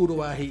las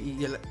curvas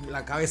y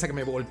la cabeza que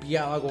me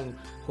golpeaba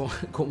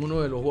con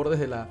uno de los bordes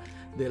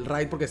del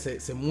ride porque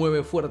se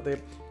mueve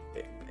fuerte.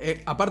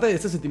 Aparte de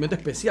ese sentimiento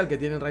especial que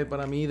tiene el ride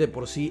para mí, de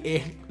por sí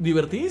es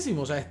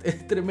divertidísimo. O sea,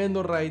 es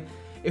tremendo ride.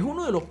 Es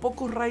uno de los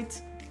pocos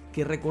rides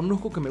que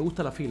reconozco que me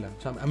gusta la fila.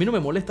 O sea, a mí no me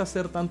molesta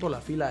hacer tanto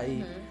la fila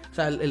ahí. O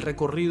sea, el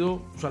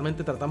recorrido,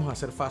 usualmente tratamos de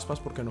hacer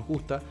fastpass porque nos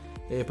gusta.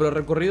 Pero el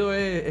recorrido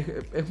es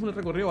un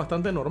recorrido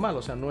bastante normal.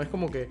 O sea, no es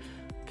como que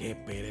qué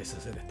pereza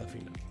hacer esta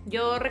fila.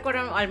 Yo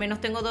recuerdo, al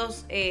menos tengo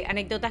dos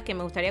anécdotas que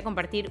me gustaría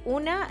compartir.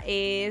 Una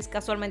es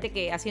casualmente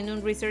que haciendo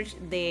un research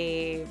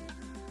de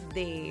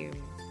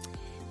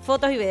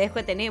fotos y videos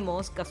que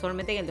tenemos,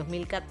 casualmente en el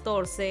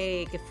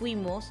 2014 que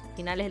fuimos,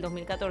 finales del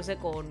 2014,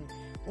 con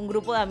un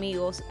grupo de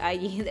amigos,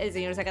 allí el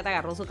señor Zacata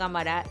agarró su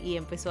cámara y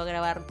empezó a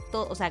grabar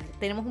todo. O sea,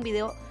 tenemos un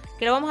video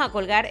que lo vamos a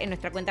colgar en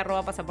nuestra cuenta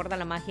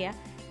 @pasaporte_a_la_magia,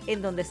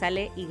 en donde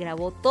sale y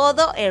grabó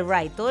todo el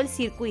ride, todo el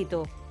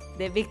circuito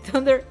de Big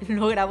Thunder,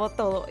 lo grabó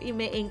todo. Y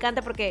me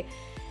encanta porque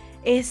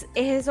es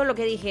eso lo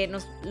que dije,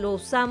 lo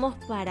usamos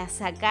para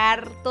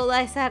sacar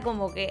toda esa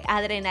como que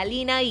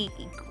adrenalina y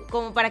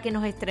como para que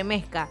nos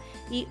estremezca.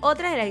 Y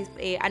otra de las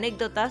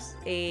anécdotas,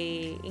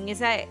 en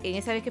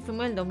esa vez que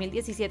fuimos en el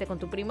 2017 con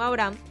tu primo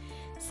Abraham,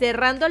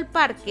 cerrando el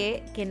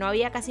parque, que no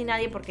había casi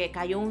nadie porque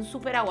cayó un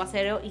súper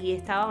aguacero y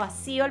estaba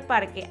vacío el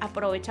parque,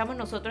 aprovechamos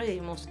nosotros y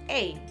dijimos,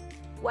 hey,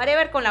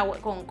 whatever con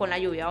la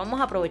lluvia, vamos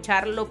a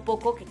aprovechar lo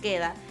poco que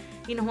queda.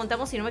 Y nos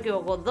montamos, si no me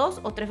equivoco,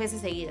 2 o 3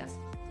 veces seguidas.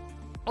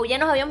 O ya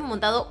nos habíamos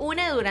montado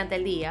una durante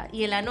el día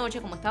y en la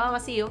noche, como estaba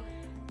vacío,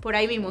 por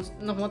ahí vimos,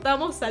 nos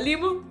montamos,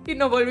 salimos y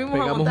nos volvimos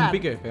a montar.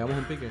 Pegamos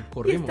un pique, Y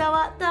corrimos.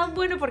 estaba tan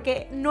bueno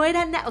porque no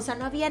era o sea,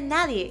 no había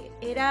nadie.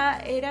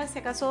 Era si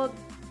acaso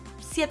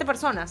 7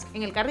 personas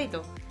en el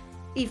carrito.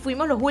 Y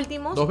fuimos los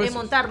últimos en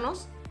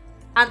montarnos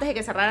antes de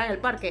que cerraran el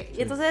parque. Sí.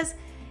 Y entonces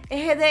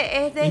es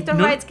de estos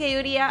rides que yo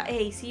diría,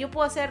 hey, si yo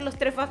puedo hacer los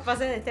 3 fases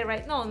de este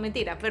ride. No,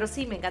 mentira, pero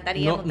sí me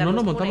encantaría montarnos. No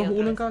nos montamos una y otra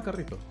uno en vez. cada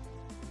carrito.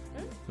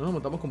 No nos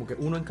montamos como que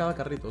uno en cada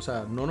carrito. O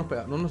sea, no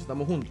nos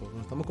estamos juntos.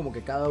 Nos estamos como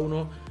que cada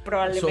uno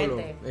solo.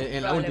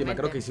 En la última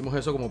creo que hicimos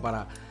eso como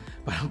para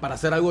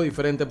hacer algo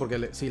diferente porque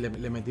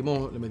le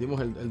metimos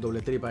el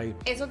doble trip ahí.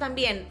 Eso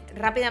también,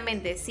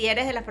 rápidamente, si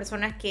eres de las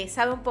personas que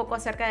sabe un poco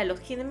acerca de los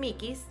Hidden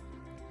Mickeys,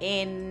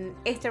 en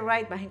este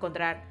ride vas a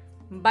encontrar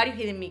varios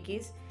Hidden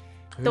Mickeys.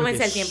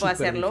 Tómense el tiempo de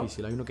hacerlo.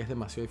 Difícil. Hay uno que es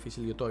demasiado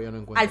difícil y yo todavía no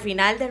encuentro. Al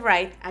final del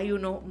ride hay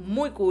uno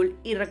muy cool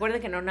y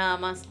recuerden que no nada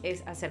más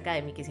es acerca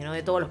de Mickey, sino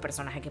de todos los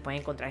personajes que pueden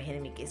encontrar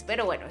Hidden Mickeys.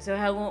 Pero bueno, eso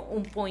es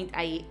un point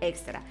ahí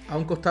extra. A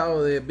un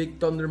costado de Big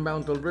Thunder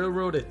Mountain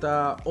Railroad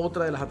está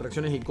otra de las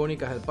atracciones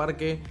icónicas del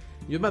parque.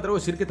 Yo me atrevo a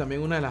decir que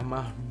también una de las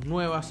más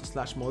nuevas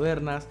 /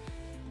 modernas.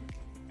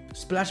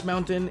 Splash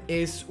Mountain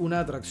es una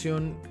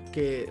atracción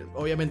que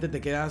obviamente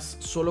te quedas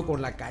solo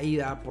con la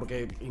caída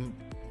porque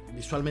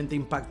visualmente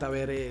impacta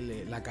ver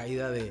la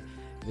caída de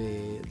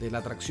la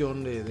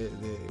atracción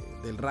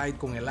del ride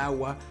con el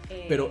agua,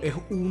 pero es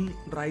un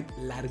ride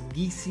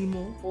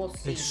larguísimo,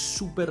 sí. Es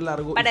súper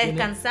largo. Para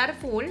descansar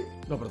full.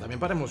 No, pero también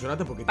para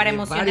emocionarte porque para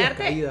tiene emocionarte varias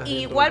caídas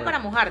y igual para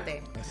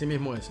mojarte. Así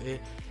mismo es.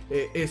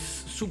 Es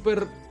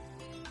súper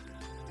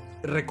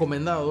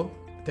recomendado,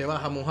 te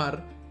vas a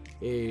mojar,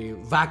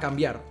 va a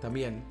cambiar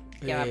también.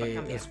 Va a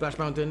cambiar. Splash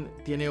Mountain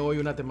tiene hoy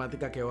una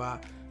temática que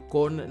va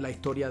con la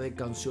historia de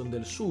Canción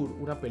del Sur,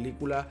 una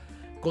película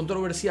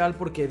controversial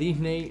porque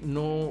Disney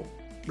no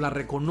la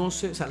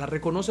reconoce, o sea, la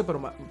reconoce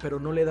pero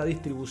no le da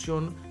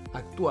distribución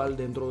actual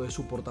dentro de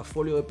su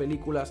portafolio de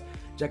películas,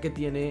 ya que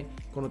tiene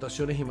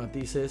connotaciones y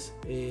matices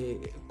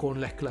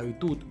con la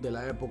esclavitud de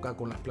la época,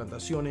 con las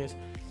plantaciones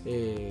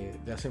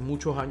de hace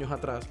muchos años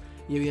atrás,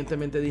 y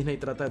evidentemente Disney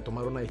trata de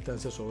tomar una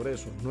distancia sobre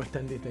eso. No está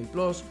en Disney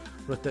Plus,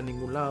 no está en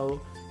ningún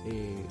lado.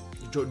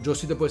 Yo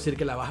sí te puedo decir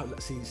que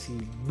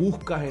si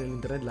buscas en el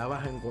internet la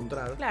vas a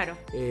encontrar. Claro.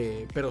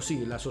 Pero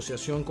sí, la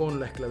asociación con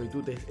la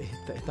esclavitud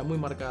está muy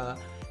marcada.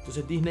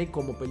 Entonces Disney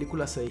como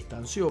película se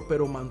distanció,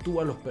 pero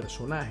mantuvo a los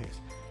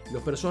personajes.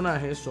 Los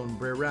personajes son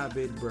Brer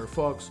Rabbit, Brer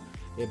Fox,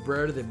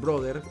 Brer the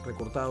Brother,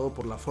 recortado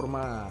por la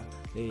forma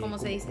como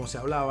se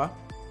hablaba.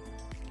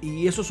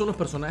 Y esos son los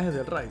personajes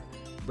del ride.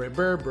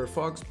 Brer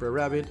Fox, Brer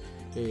Rabbit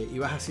y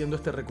vas haciendo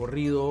este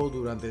recorrido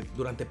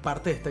durante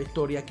parte de esta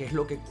historia, que es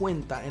lo que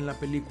cuenta en la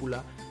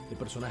película el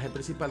personaje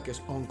principal, que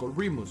es Uncle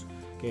Remus,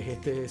 que es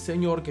este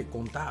señor que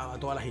contaba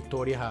todas las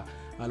historias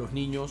a los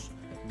niños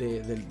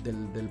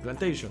del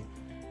Plantation.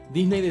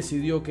 Disney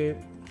decidió que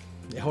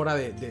es hora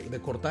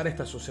de cortar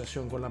esta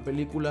asociación con la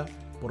película,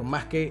 por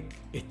más que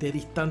esté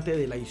distante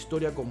de la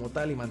historia como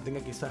tal y mantenga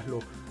quizás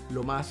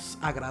lo más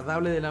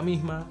agradable de la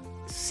misma,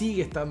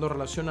 sigue estando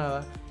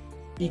relacionada.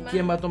 ¿Y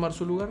quién va a tomar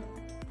su lugar?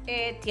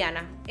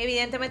 Tiana,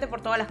 evidentemente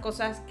por todas las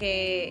cosas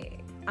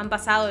que han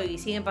pasado y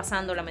siguen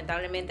pasando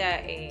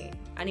lamentablemente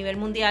a nivel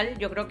mundial,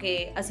 yo creo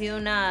que ha sido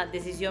una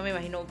decisión, me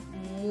imagino,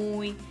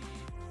 muy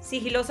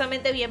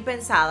sigilosamente bien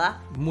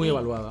pensada. Muy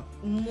evaluada.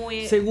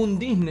 Según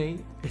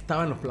Disney,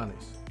 estaba en los planes,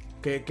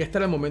 que este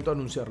era el momento de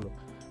anunciarlo,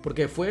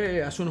 porque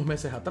fue hace unos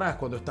meses atrás,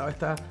 cuando estaba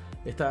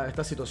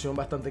esta situación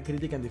bastante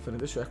crítica en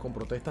diferentes ciudades con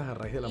protestas a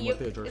raíz de la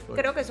muerte de George Floyd.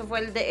 Creo que eso fue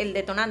el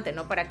detonante,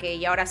 ¿no? Para que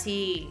ya ahora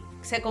sí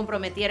se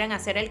comprometieran a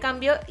hacer el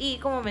cambio. Y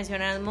como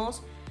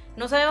mencionamos,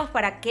 no sabemos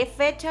para qué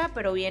fecha,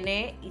 pero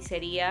viene y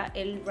sería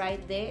el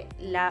ride de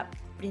la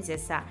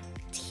princesa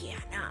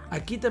Tiana.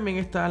 Aquí también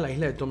está la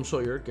isla de Tom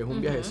Sawyer, que es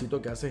un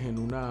viajecito que haces en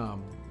una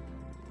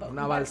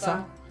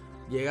balsa.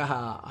 Llegas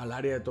al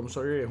área de Tom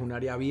Sawyer, es un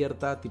área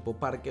abierta, tipo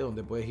parque,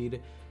 donde puedes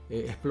ir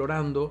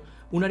explorando.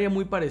 Un área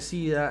muy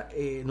parecida,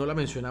 no la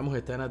mencionamos,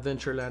 está en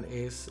Adventureland,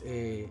 es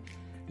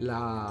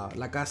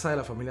la casa de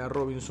la familia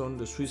Robinson,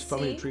 The Swiss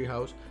Family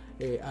Treehouse.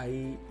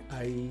 Ahí,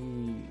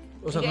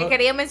 o sea,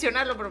 quería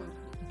mencionarlo, pero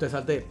te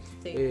salté.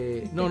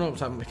 Sí. No, o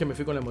sea, es que me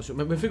fui con la emoción.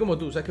 Me fui como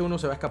tú, sabes que uno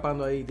se va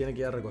escapando ahí y tiene que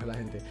ir a recoger a la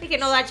gente. Y que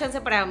no da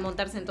chance para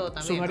montarse en todo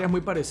también. Son áreas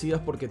muy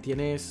parecidas porque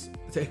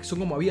son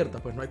como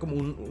abiertas, pues no hay como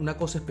una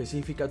cosa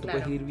específica. Tú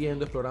puedes ir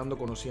viendo, explorando,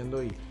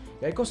 conociendo y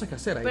hay cosas que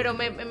hacer ahí. Pero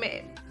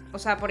o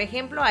sea, por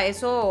ejemplo, a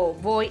eso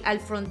voy al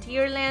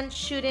Frontierland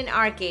Shooting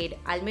Arcade.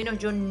 Al menos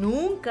yo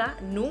nunca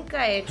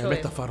he hecho eso. Me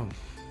estafaron.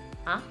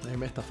 ¿Ah? A mí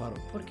me estafaron.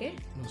 ¿Por qué?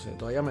 No sé,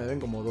 todavía me deben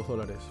como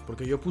 $2.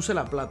 Porque yo puse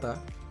la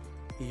plata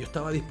y yo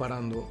estaba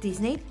disparando.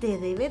 Disney te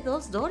debe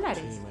 $2. Sí,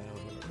 me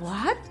debe $2.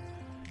 ¿What?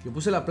 Yo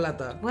puse la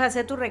plata. ¿Puedes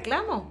hacer tu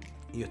reclamo?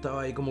 Y yo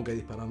estaba ahí como que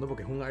disparando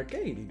porque es un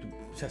arcade. Y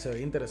o sea, se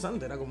veía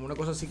interesante. Era como una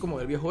cosa así como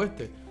del viejo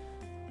oeste.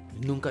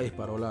 Y nunca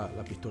disparó la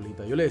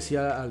pistolita. Yo le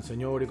decía al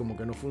señor y como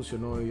que no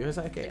funcionó. Y yo,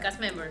 ¿sabes qué? El cast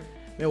member.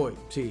 Me voy,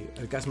 sí,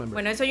 el cast member.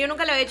 Bueno, eso yo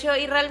nunca lo he hecho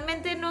y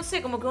realmente no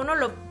sé, como que uno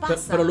lo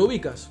pasa. Pero lo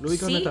ubicas sí,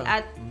 ¿dónde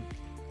está?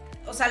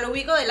 O sea, lo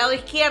ubico del lado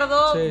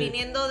izquierdo, sí.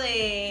 Viniendo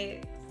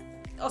de...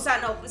 O sea,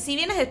 no, si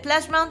vienes de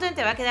Splash Mountain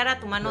te va a quedar a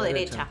tu mano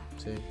derecha.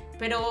 Sí.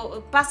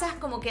 Pero pasas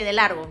como que de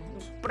largo.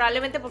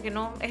 Probablemente porque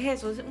no es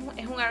eso,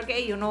 es un arcade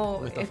y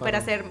uno espera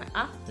hacer...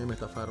 ¿Ah? Sí, me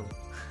estafaron.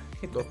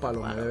 2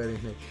 palos me debe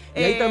Disney.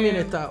 Y ahí también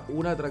está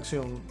una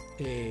atracción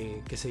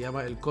que se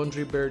llama el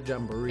Country Bear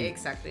Jamboree.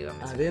 Exacto,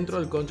 íbamos a Adentro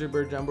del Country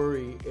Bear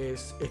Jamboree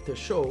es este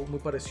show muy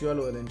parecido a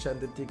lo del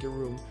Enchanted Ticket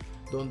Room,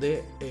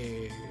 donde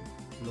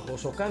los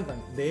osos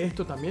cantan. De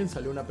esto también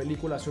salió una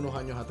película hace unos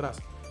años atrás.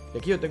 Y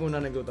aquí yo tengo una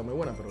anécdota muy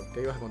buena, pero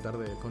 ¿qué ibas a contar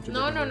de Country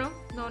Bear Jamboree?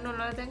 No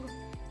la tengo.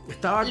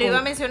 Lo iba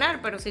a mencionar,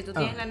 pero si tú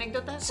tienes la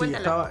anécdota, sí,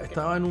 cuéntala.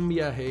 Estaba en un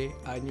viaje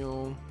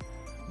año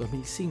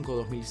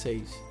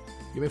 2005-2006.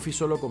 Yo me fui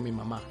solo con mi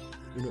mamá.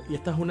 Y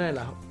esta es una de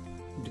las,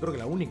 yo creo que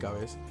la única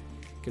vez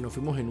que nos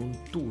fuimos en un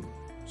tour.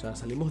 O sea,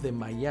 salimos de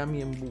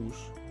Miami en bus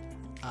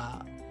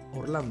a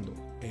Orlando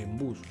en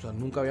bus. O sea,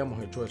 nunca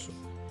habíamos hecho eso.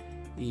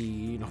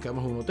 Y nos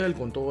quedamos en un hotel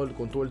con todo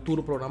el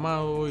tour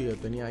programado y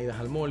tenía idas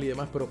al mall y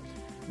demás, pero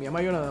mi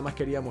mamá y yo nada más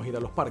queríamos ir a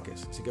los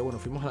parques. Así que bueno,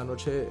 fuimos a la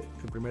noche,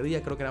 el primer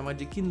día creo que era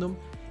Magic Kingdom,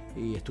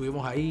 y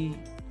estuvimos ahí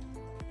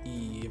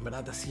y en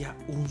verdad hacía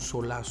un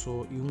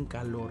solazo y un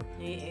calor.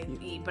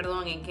 Y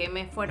perdón, ¿en qué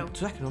mes fueron? ¿Tú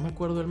sabes que no me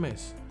acuerdo del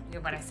mes? Que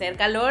para hacer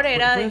calor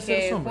era de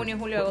que junio,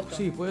 julio, agosto.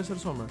 Sí, puede ser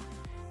summer.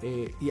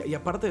 Y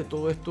aparte de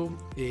todo esto,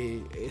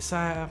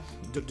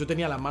 yo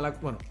tenía la mala,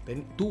 bueno,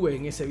 tuve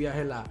en ese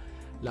viaje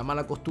la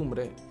mala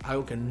costumbre,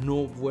 algo que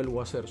no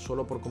vuelvo a hacer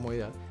solo por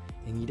comodidad,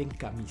 en ir en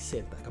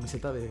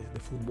camiseta de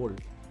fútbol.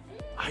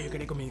 Yo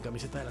quería con mi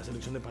camiseta de la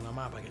selección de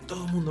Panamá para que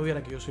todo el mundo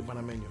viera que yo soy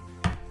panameño.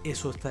 Y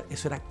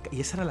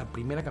esa era la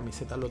primera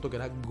camiseta loto, que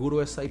era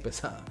gruesa y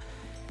pesada.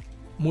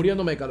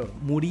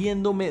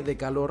 Muriéndome de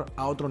calor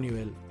a otro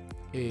nivel.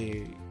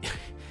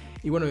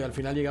 Y bueno, y al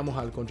final llegamos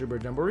al Country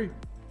Bear Jamboree.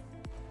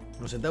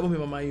 Nos sentamos mi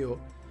mamá y yo,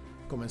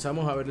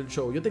 comenzamos a ver el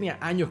show. Yo tenía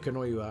años que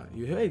no iba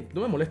y dije, hey, no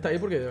me molesta ir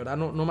porque de verdad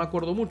no me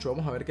acuerdo mucho,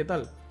 vamos a ver qué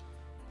tal.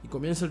 Y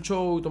comienza el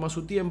show y toma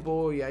su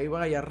tiempo y ahí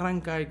va y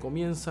arranca y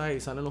comienza y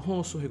salen los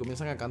osos y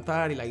comienzan a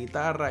cantar y la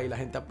guitarra y la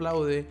gente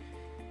aplaude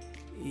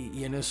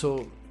y en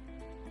eso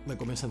me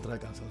comienza a entrar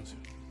el cansancio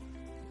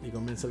y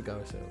comienza el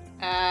cabeceo.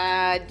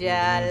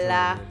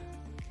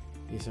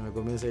 Y se me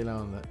comienza a ir la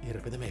onda. Y de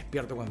repente me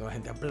despierto cuando la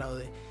gente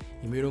aplaude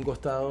y miro a un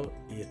costado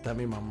y está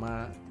mi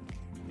mamá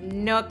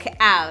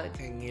knockout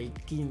en el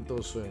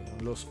quinto sueño.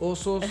 Los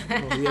osos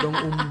nos dieron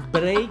un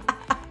break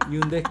y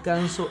un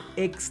descanso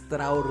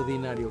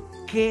extraordinario.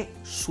 Qué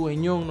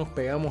sueñón nos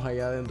pegamos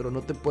allá adentro,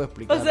 no te puedo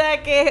explicar. O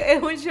sea que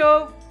es un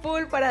show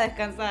full para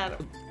descansar.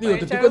 Digo, para te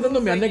estoy echar contando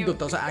un mi sueño.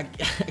 anécdota. O sea,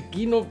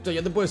 aquí no, o sea,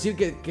 yo te puedo decir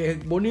que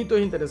es bonito,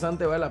 es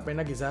interesante, vale la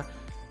pena quizás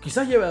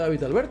lleve a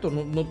David Alberto,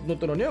 no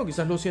te lo niego,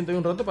 quizás lo siente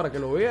un rato para que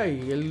lo vea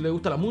y él le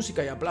gusta la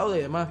música y aplaude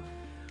y demás.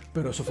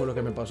 Pero eso fue lo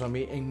que me pasó a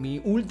mí en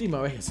mi última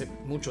vez, hace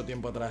mucho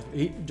tiempo atrás.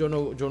 Y yo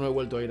no he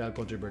vuelto a ir al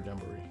Country Bear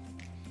Jamboree.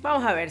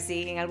 Vamos a ver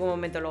si en algún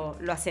momento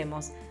lo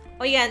hacemos.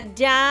 Oigan,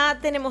 ya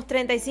tenemos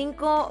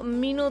 35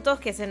 minutos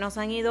que se nos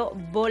han ido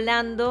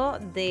volando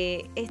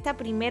de esta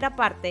primera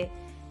parte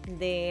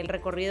del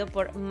recorrido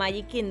por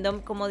Magic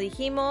Kingdom. Como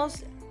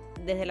dijimos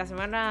desde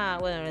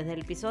desde el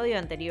episodio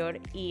anterior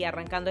y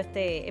arrancando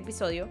este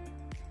episodio,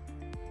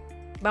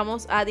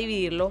 vamos a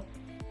dividirlo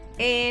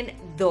en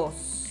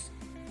dos.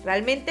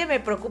 Realmente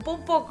me preocupa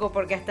un poco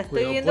porque hasta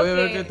estoy viendo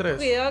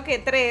cuidado que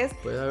tres,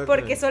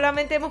 porque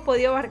solamente hemos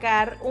podido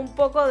abarcar un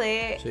poco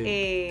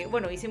de,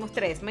 hicimos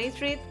 3, Main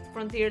Street,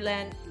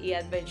 Frontierland y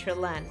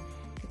Adventureland.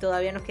 Y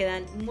todavía nos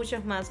quedan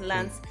muchos más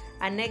lands,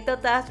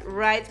 anécdotas,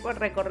 rides por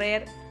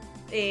recorrer,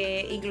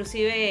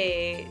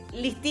 inclusive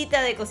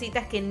listita de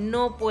cositas que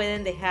no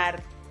pueden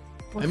dejar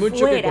por Hay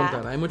mucho fuera. que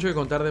contar, hay mucho que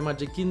contar de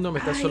Magic Kingdom.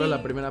 Está solo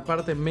la primera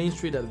parte, Main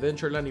Street,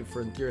 Adventureland y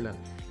Frontierland.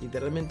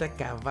 Literalmente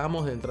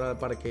acabamos de entrar al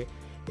parque.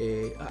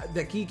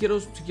 De aquí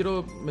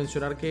quiero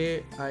mencionar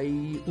que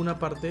hay una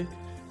parte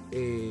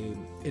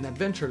en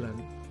Adventureland.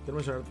 Quiero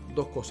mencionar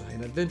dos cosas.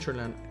 En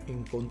Adventureland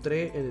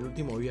encontré en el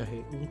último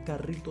viaje un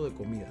carrito de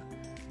comida.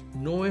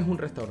 No es un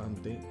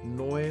restaurante,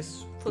 no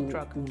es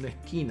una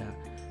esquina.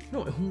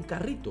 No, es un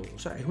carrito, o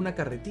sea, es una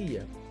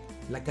carretilla.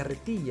 La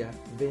carretilla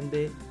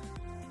vende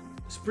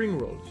spring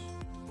rolls.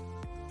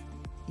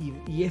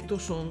 Y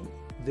estos son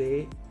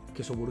de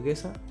queso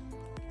burguesa.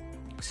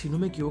 Si no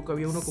me equivoco,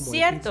 había uno como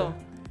 ¿cierto? de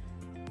pizza.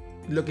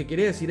 Lo que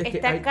quiere decir es que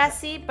está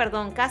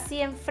casi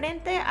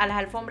enfrente a las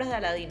alfombras de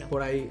Aladino.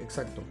 Por ahí,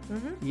 exacto.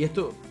 Uh-huh. Y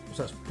esto, o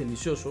sea, es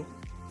delicioso.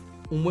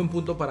 Un buen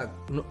punto para...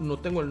 No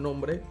tengo el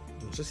nombre,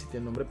 no sé si tiene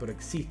el nombre, pero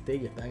existe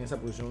y está en esa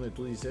posición donde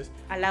tú dices.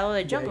 Al lado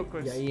de Jungle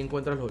Cruise. Y ahí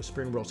encuentras los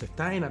Spring Rolls.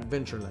 Está en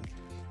Adventureland.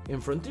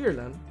 En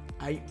Frontierland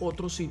hay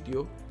otro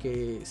sitio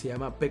que se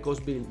llama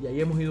Pecosville y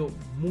ahí hemos ido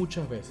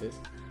muchas veces.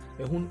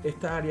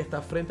 Esta área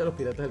está frente a los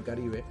Piratas del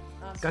Caribe.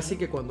 Casi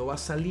que cuando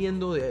vas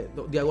saliendo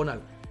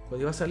diagonal.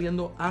 Cuando ibas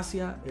saliendo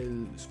hacia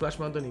el Splash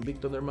Mountain y Big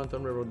Thunder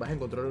Mountain Railroad, vas a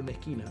encontrar una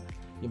esquina.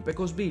 Y en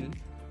Pecosville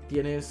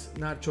tienes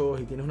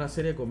nachos y tienes una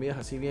serie de comidas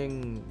así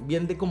bien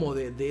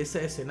de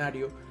ese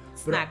escenario.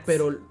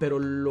 Pero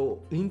lo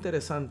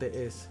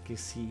interesante es que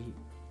si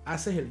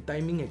haces el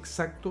timing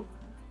exacto,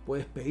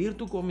 puedes pedir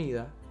tu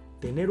comida,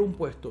 tener un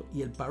puesto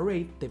y el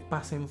parade te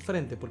pasa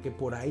enfrente porque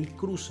por ahí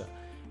cruza.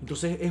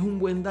 Entonces es un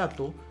buen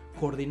dato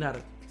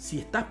coordinar. Si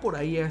estás por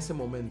ahí en ese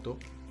momento,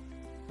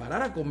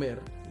 parar a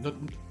comer.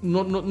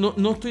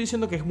 No estoy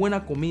diciendo que es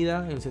buena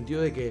comida en el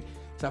sentido de que,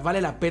 o sea, vale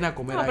la pena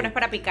comer ahí. Pero es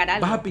para picar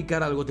algo. Vas a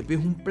picar algo, te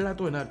pides un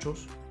plato de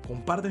nachos,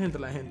 compartes entre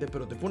la gente,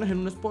 pero te pones en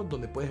un spot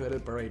donde puedes ver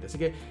el parade. Así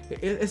que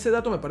ese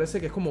dato me parece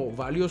que es como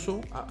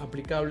valioso,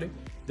 aplicable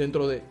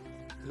dentro de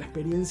la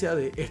experiencia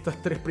de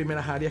estas 3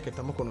 primeras áreas que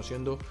estamos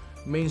conociendo.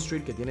 Main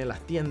Street, que tiene las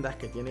tiendas,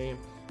 que tiene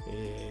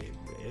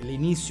el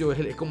inicio,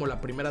 es como la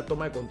primera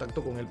toma de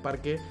contacto con el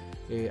parque.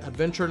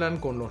 Adventureland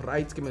con los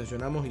rides que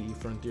mencionamos y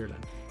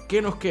Frontierland.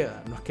 ¿Qué nos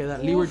queda? Nos queda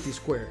Liberty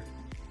Square.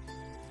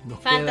 Nos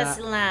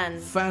Fantasyland.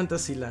 queda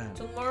Fantasyland.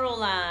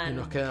 Tomorrowland. Y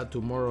nos queda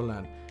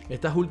Tomorrowland.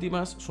 Estas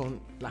últimas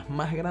son las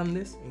más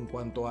grandes en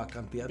cuanto a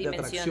cantidad de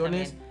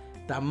atracciones,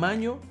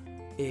 tamaño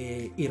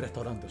y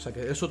restaurantes. O sea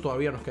que eso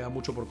todavía nos queda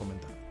mucho por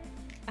comentar.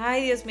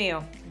 Ay, Dios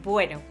mío.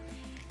 Bueno,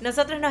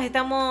 nosotros nos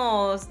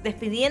estamos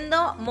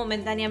despidiendo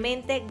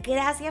momentáneamente.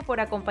 Gracias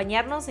por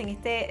acompañarnos en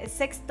este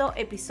 6º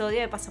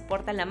episodio de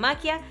Pasaporta a la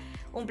Magia.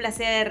 Un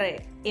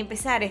placer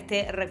empezar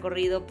este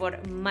recorrido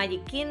por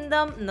Magic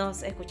Kingdom.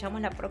 Nos escuchamos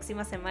la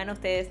próxima semana.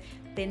 Ustedes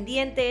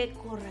pendiente,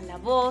 corran la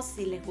voz.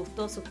 Si les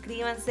gustó,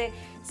 suscríbanse.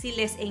 Si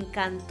les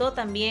encantó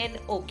también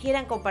o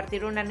quieran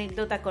compartir una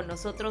anécdota con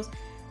nosotros,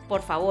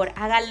 por favor,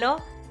 háganlo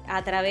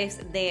a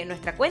través de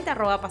nuestra cuenta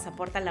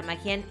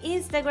 @pasaportalamagia en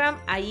Instagram.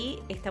 Ahí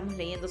estamos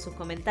leyendo sus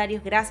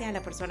comentarios. Gracias a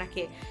las personas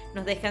que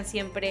nos dejan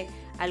siempre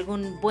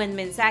algún buen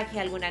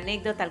mensaje, alguna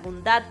anécdota,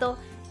 algún dato.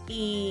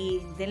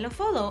 Y denlo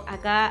follow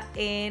acá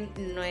en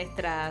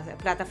nuestras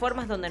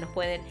plataformas donde nos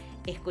pueden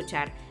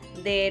escuchar.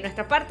 De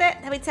nuestra parte,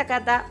 David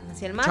Zacata,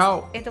 Maciel Más.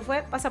 Chao. Esto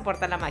fue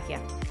Pasaporta a la Magia.